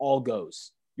platform, all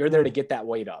goes. You're there to get that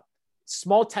weight up.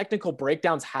 Small technical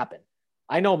breakdowns happen.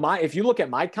 I know if you look at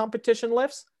my competition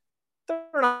lifts,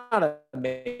 they're not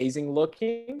amazing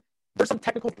looking. There's some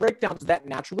technical breakdowns that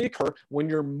naturally occur when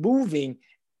you're moving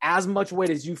as much weight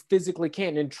as you physically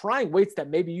can and trying weights that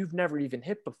maybe you've never even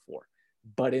hit before.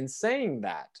 But in saying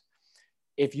that,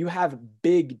 if you have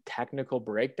big technical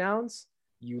breakdowns,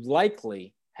 you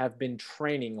likely have been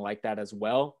training like that as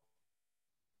well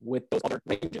with those other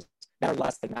ranges that are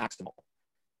less than maximal.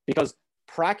 Because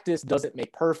practice doesn't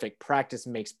make perfect, practice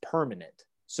makes permanent.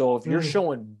 So if you're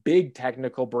showing big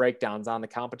technical breakdowns on the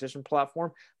competition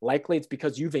platform, likely it's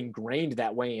because you've ingrained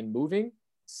that way in moving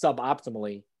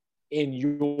suboptimally in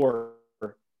your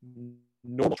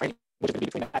normal training, which is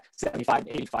between 75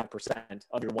 and 85%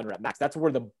 of your 1 rep max. That's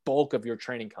where the bulk of your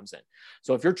training comes in.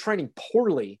 So if you're training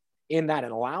poorly in that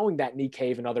and allowing that knee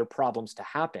cave and other problems to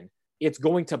happen, it's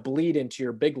going to bleed into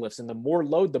your big lifts. And the more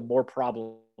load, the more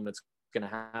problem it's going to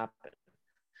happen.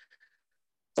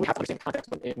 So we have to understand context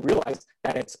and realize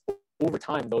that it's over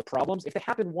time, those problems, if they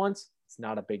happen once, it's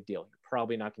not a big deal. You're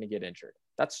probably not going to get injured.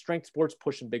 That's strength sports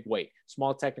pushing big weight.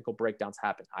 Small technical breakdowns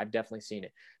happen. I've definitely seen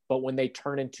it. But when they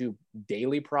turn into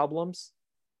daily problems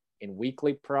and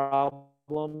weekly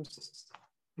problems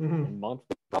and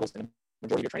monthly problems and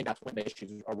majority of your training, that's when the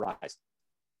issues arise.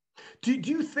 Do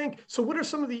you think, so what are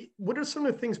some of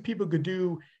the things people could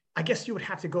do? I guess you would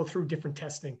have to go through different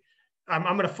testing. I'm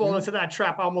going to fall into that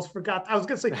trap. I almost forgot. I was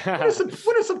going to say,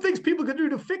 what are some things people could do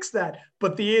to fix that?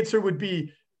 But the answer would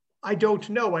be, I don't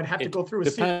know. I'd have to go through a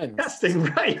testing.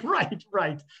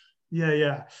 Right.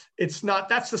 Yeah. It's not,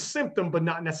 that's the symptom, but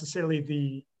not necessarily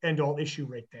the end all issue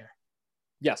right there.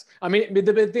 Yes. I mean,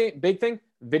 the big thing,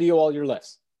 video all your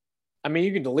lifts. I mean,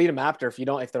 you can delete them after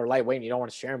if they're lightweight and you don't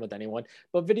want to share them with anyone,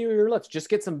 but video your lifts, just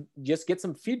get some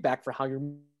feedback for how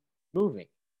you're moving.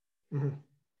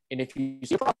 And if you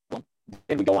see a problem,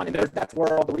 then we go on, and that's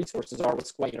where all the resources are with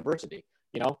Squat University.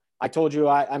 I told you,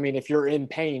 I mean, if you're in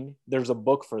pain, there's a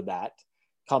book for that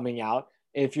coming out.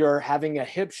 If you're having a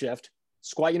hip shift,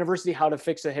 Squat University, how to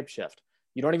fix a hip shift.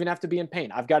 You don't even have to be in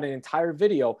pain. I've got an entire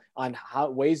video on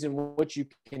ways in which you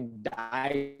can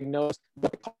diagnose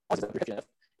what the causes of your hip shift,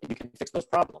 and you can fix those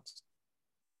problems.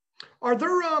 Are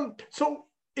there, so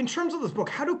in terms of this book,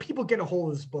 how do people get a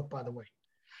hold of this book, by the way?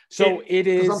 So it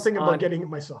is. I'm thinking about getting it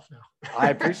myself now.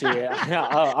 I appreciate it.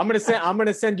 I'm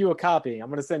gonna send you a copy.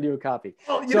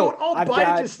 Well, you know what? I'll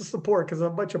buy it just to support because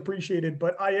I'm much appreciated.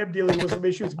 But I am dealing with some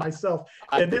issues myself,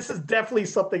 and this is definitely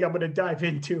something I'm going to dive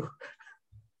into.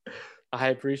 I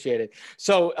appreciate it.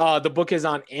 So the book is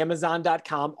on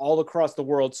Amazon.com all across the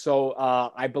world. So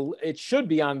I believe it should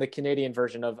be on the Canadian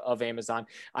version of Amazon.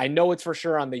 I know it's for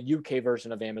sure on the UK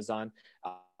version of Amazon.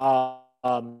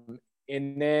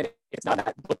 And then it's not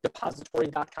at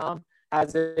bookdepository.com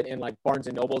has it, and like Barnes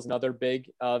and Noble is another big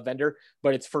vendor,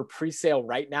 but it's for pre-sale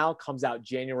right now. Comes out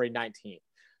January 19th.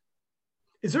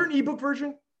 Is there an ebook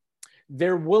version?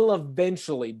 There will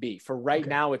eventually be. For right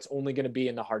now, it's only going to be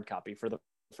in the hard copy for the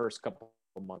first couple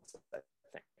of months, I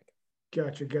think.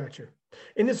 Gotcha.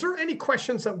 And is there any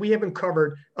questions that we haven't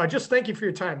covered? Just thank you for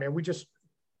your time, man. We just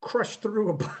crushed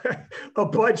through a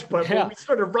bunch, but when we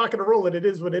started rocking and rolling, it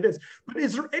is what it is. But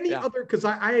is there any other, because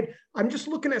I'm just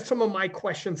looking at some of my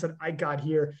questions that I got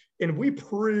here, and we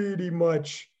pretty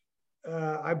much,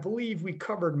 I believe we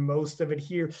covered most of it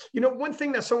here. You know, one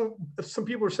thing that some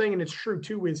people are saying, and it's true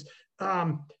too, is,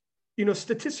 you know,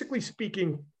 statistically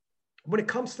speaking, when it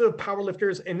comes to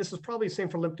powerlifters, and this is probably the same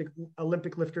for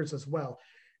Olympic lifters as well,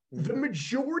 the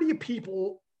majority of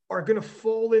people are going to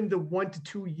fall in the 1 to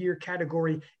 2 year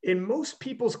category. In most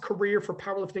people's career for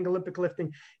powerlifting, Olympic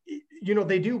lifting, you know,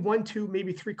 they do 1, 2,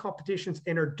 maybe 3 competitions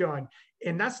and are done.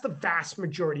 And that's the vast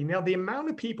majority. Now, the amount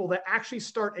of people that actually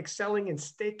start excelling and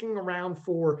sticking around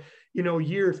for, you know,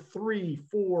 year 3,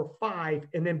 4, 5,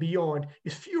 and then beyond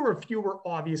is fewer and fewer,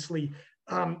 obviously.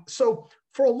 So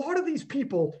for a lot of these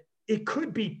people, it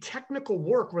could be technical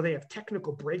work where they have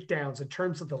technical breakdowns in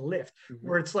terms of the lift,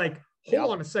 where it's like,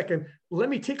 hold on a second, let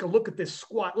me take a look at this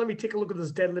squat. Let me take a look at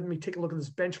this deadlift. Let me take a look at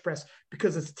this bench press,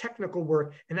 because it's technical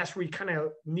work. And that's where you kind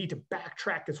of need to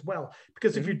backtrack as well.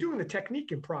 Because if you're doing the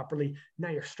technique improperly, now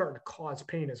you're starting to cause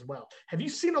pain as well. Have you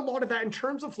seen a lot of that in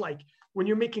terms of like when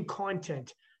you're making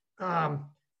content?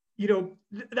 You know,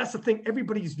 that's the thing.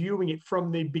 Everybody's viewing it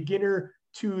from the beginner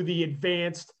to the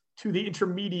advanced to the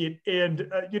intermediate.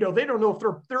 And, you know, they don't know if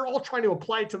they're all trying to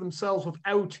apply it to themselves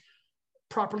without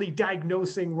properly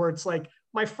diagnosing, where it's like,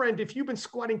 my friend, if you've been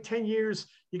squatting 10 years,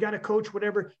 you got a coach,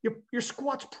 whatever, your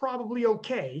squat's probably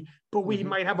okay, but we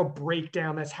might have a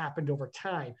breakdown that's happened over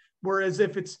time. Whereas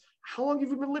if it's, how long have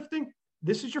you been lifting?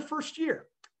 This is your first year.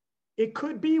 It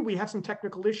could be we have some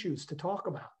technical issues to talk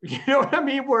about. You know what I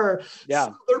mean? Where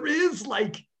so there is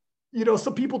like, you know,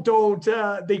 some people don't,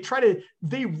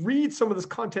 they read some of this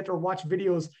content or watch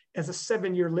videos as a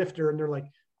 7-year lifter, and they're like,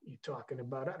 you talking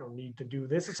about, I don't need to do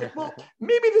this. It's like, well,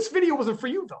 maybe this video wasn't for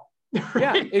you though. Right?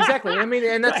 Yeah, exactly. I mean,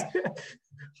 and that's,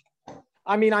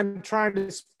 I mean, I'm trying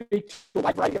to speak to a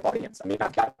wide variety of audience. I mean,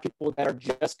 I've got people that are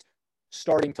just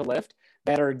starting to lift,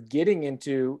 that are getting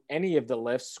into any of the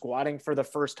lifts, squatting for the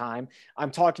first time. I'm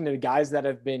talking to guys that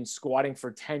have been squatting for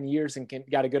 10 years and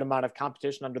got a good amount of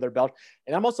competition under their belt.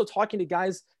 And I'm also talking to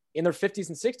guys in their 50s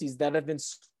and 60s that have been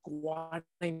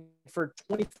squatting for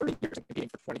 20, 30 years and competing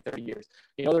for 20, 30 years.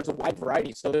 You know, there's a wide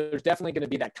variety. So there's definitely going to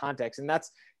be that context. And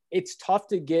it's tough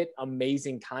to get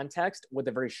amazing context with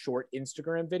a very short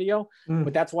Instagram video,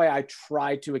 but that's why I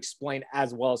try to explain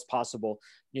as well as possible,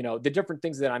 you know, the different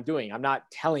things that I'm doing. I'm not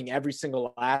telling every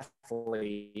single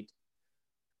athlete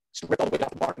to rip all the way off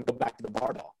the bar and go back to the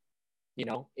barbell. You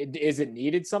know, is it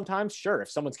needed sometimes? Sure. If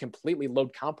someone's completely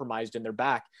load compromised in their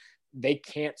back, they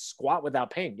can't squat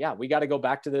without pain. Yeah, we got to go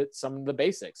back to some of the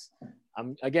basics.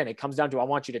 Again, it comes down to, I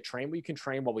want you to train what you can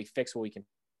train while we fix what we can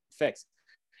fix.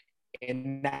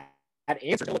 And that answer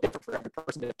is a little different for every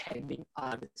person depending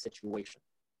on the situation.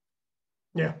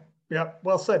 Yeah.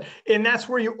 Well said. And that's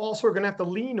where you also are going to have to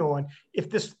lean on if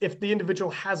the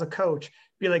individual has a coach,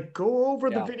 be like, go over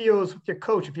the videos with your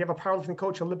coach. If you have a powerlifting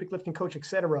coach, Olympic lifting coach, et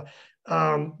cetera,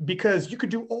 because you could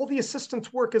do all the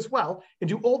assistance work as well and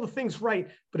do all the things right.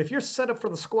 But if your setup for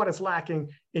the squat is lacking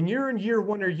and you're in year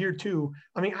 1 or year 2,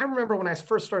 I mean, I remember when I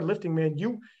first started lifting, man,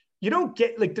 you don't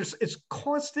get like it's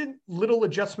constant little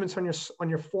adjustments on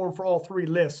your form for all 3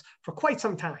 lifts for quite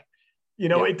some time. You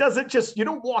know, it doesn't just, you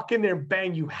don't walk in there and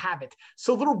bang, you have it.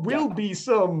 So there will be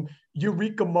some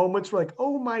eureka moments where like,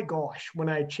 oh my gosh, when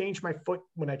I change my foot,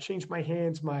 when I change my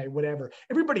hands, my whatever,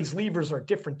 everybody's levers are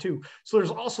different too. So there's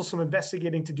also some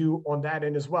investigating to do on that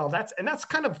end as well. That's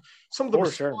kind of some of the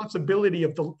responsibility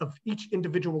of each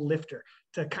individual lifter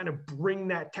to kind of bring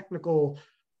that technical,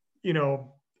 you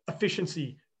know,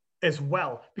 efficiency as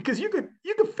well, because you could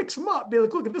fix them up, be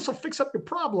like, look, this will fix up your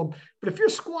problem. But if you're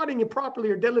squatting it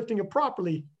properly or deadlifting it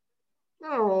properly,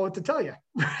 I don't know what to tell you.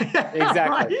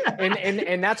 Exactly. Right?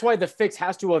 And that's why the fix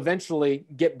has to eventually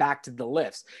get back to the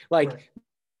lifts. Like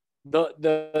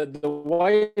the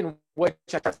way in which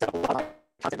I touched a lot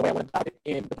of the way I went about it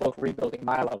in the book Rebuilding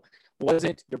Milo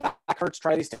wasn't your back hurts,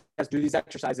 try these tests, do these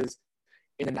exercises,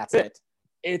 and then that's it.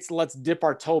 It's let's dip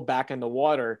our toe back in the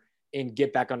water and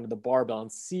get back under the barbell and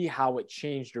see how it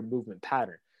changed your movement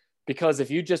pattern. because if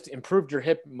you just improved your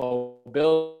hip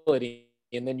mobility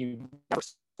and then you never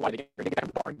squat again, you're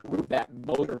going to improve that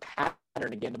motor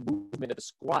pattern again, the movement of the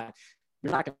squat,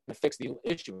 you're not going to fix the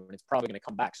issue, and it's probably going to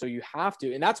come back. So you have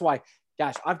to, and that's why,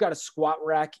 gosh, I've got a squat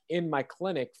rack in my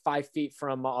clinic 5 feet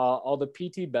from all the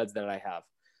PT beds that I have.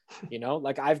 You know,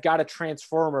 like I've got a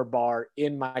transformer bar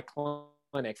in my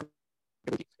clinic.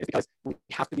 It's because we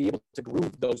have to be able to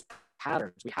groove those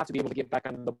patterns. We have to be able to get back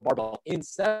on the barbell in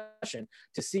session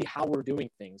to see how we're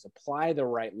doing things, apply the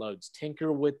right loads,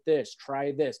 tinker with this,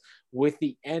 try this, with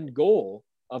the end goal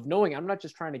of knowing I'm not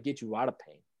just trying to get you out of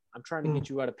pain. I'm trying to get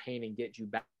you out of pain and get you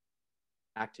back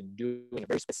to doing a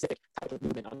very specific type of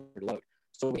movement under load.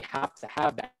 So we have to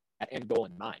have that end goal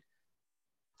in mind.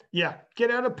 Yeah,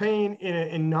 get out of pain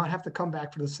and not have to come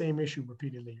back for the same issue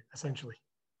repeatedly, essentially.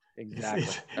 Exactly.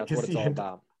 That's what it's all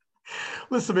about.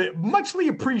 Listen, man, muchly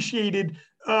appreciated.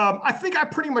 I think I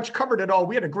pretty much covered it all.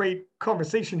 We had a great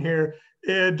conversation here.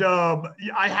 And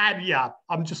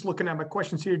I'm just looking at my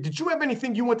questions here. Did you have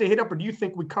anything you want to hit up, or do you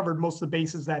think we covered most of the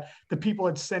bases that the people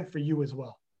had sent for you as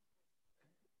well?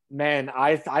 Man,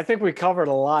 I think we covered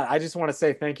a lot. I just want to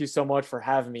say thank you so much for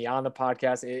having me on the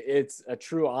podcast. It's a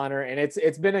true honor, and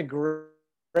it's been a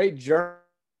great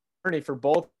journey for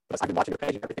both of us. I've been watching your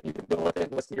page and everything you've been doing with it,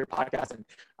 and listening to your podcast, and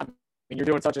you're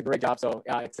doing such a great job. So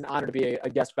it's an honor to be a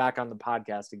guest back on the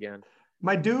podcast again.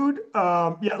 My dude,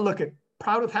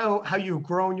 proud of how you've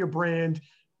grown your brand.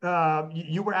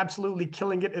 You were absolutely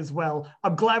killing it as well.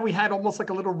 I'm glad we had almost like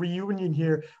a little reunion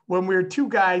here when we were two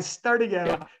guys starting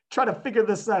out, trying to figure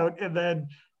this out, and then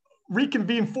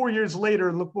reconvene 4 years later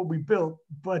and look what we built.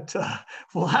 But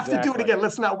we'll have to do it again.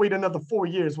 Let's not wait another 4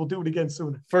 years. We'll do it again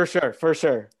sooner. For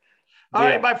sure. All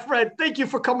right, my friend. Thank you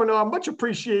for coming on. Much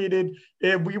appreciated.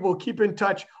 And we will keep in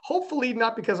touch. Hopefully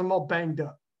not because I'm all banged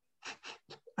up.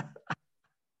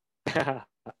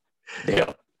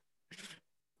 Deal.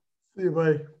 See you,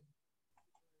 buddy.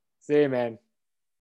 See you, man.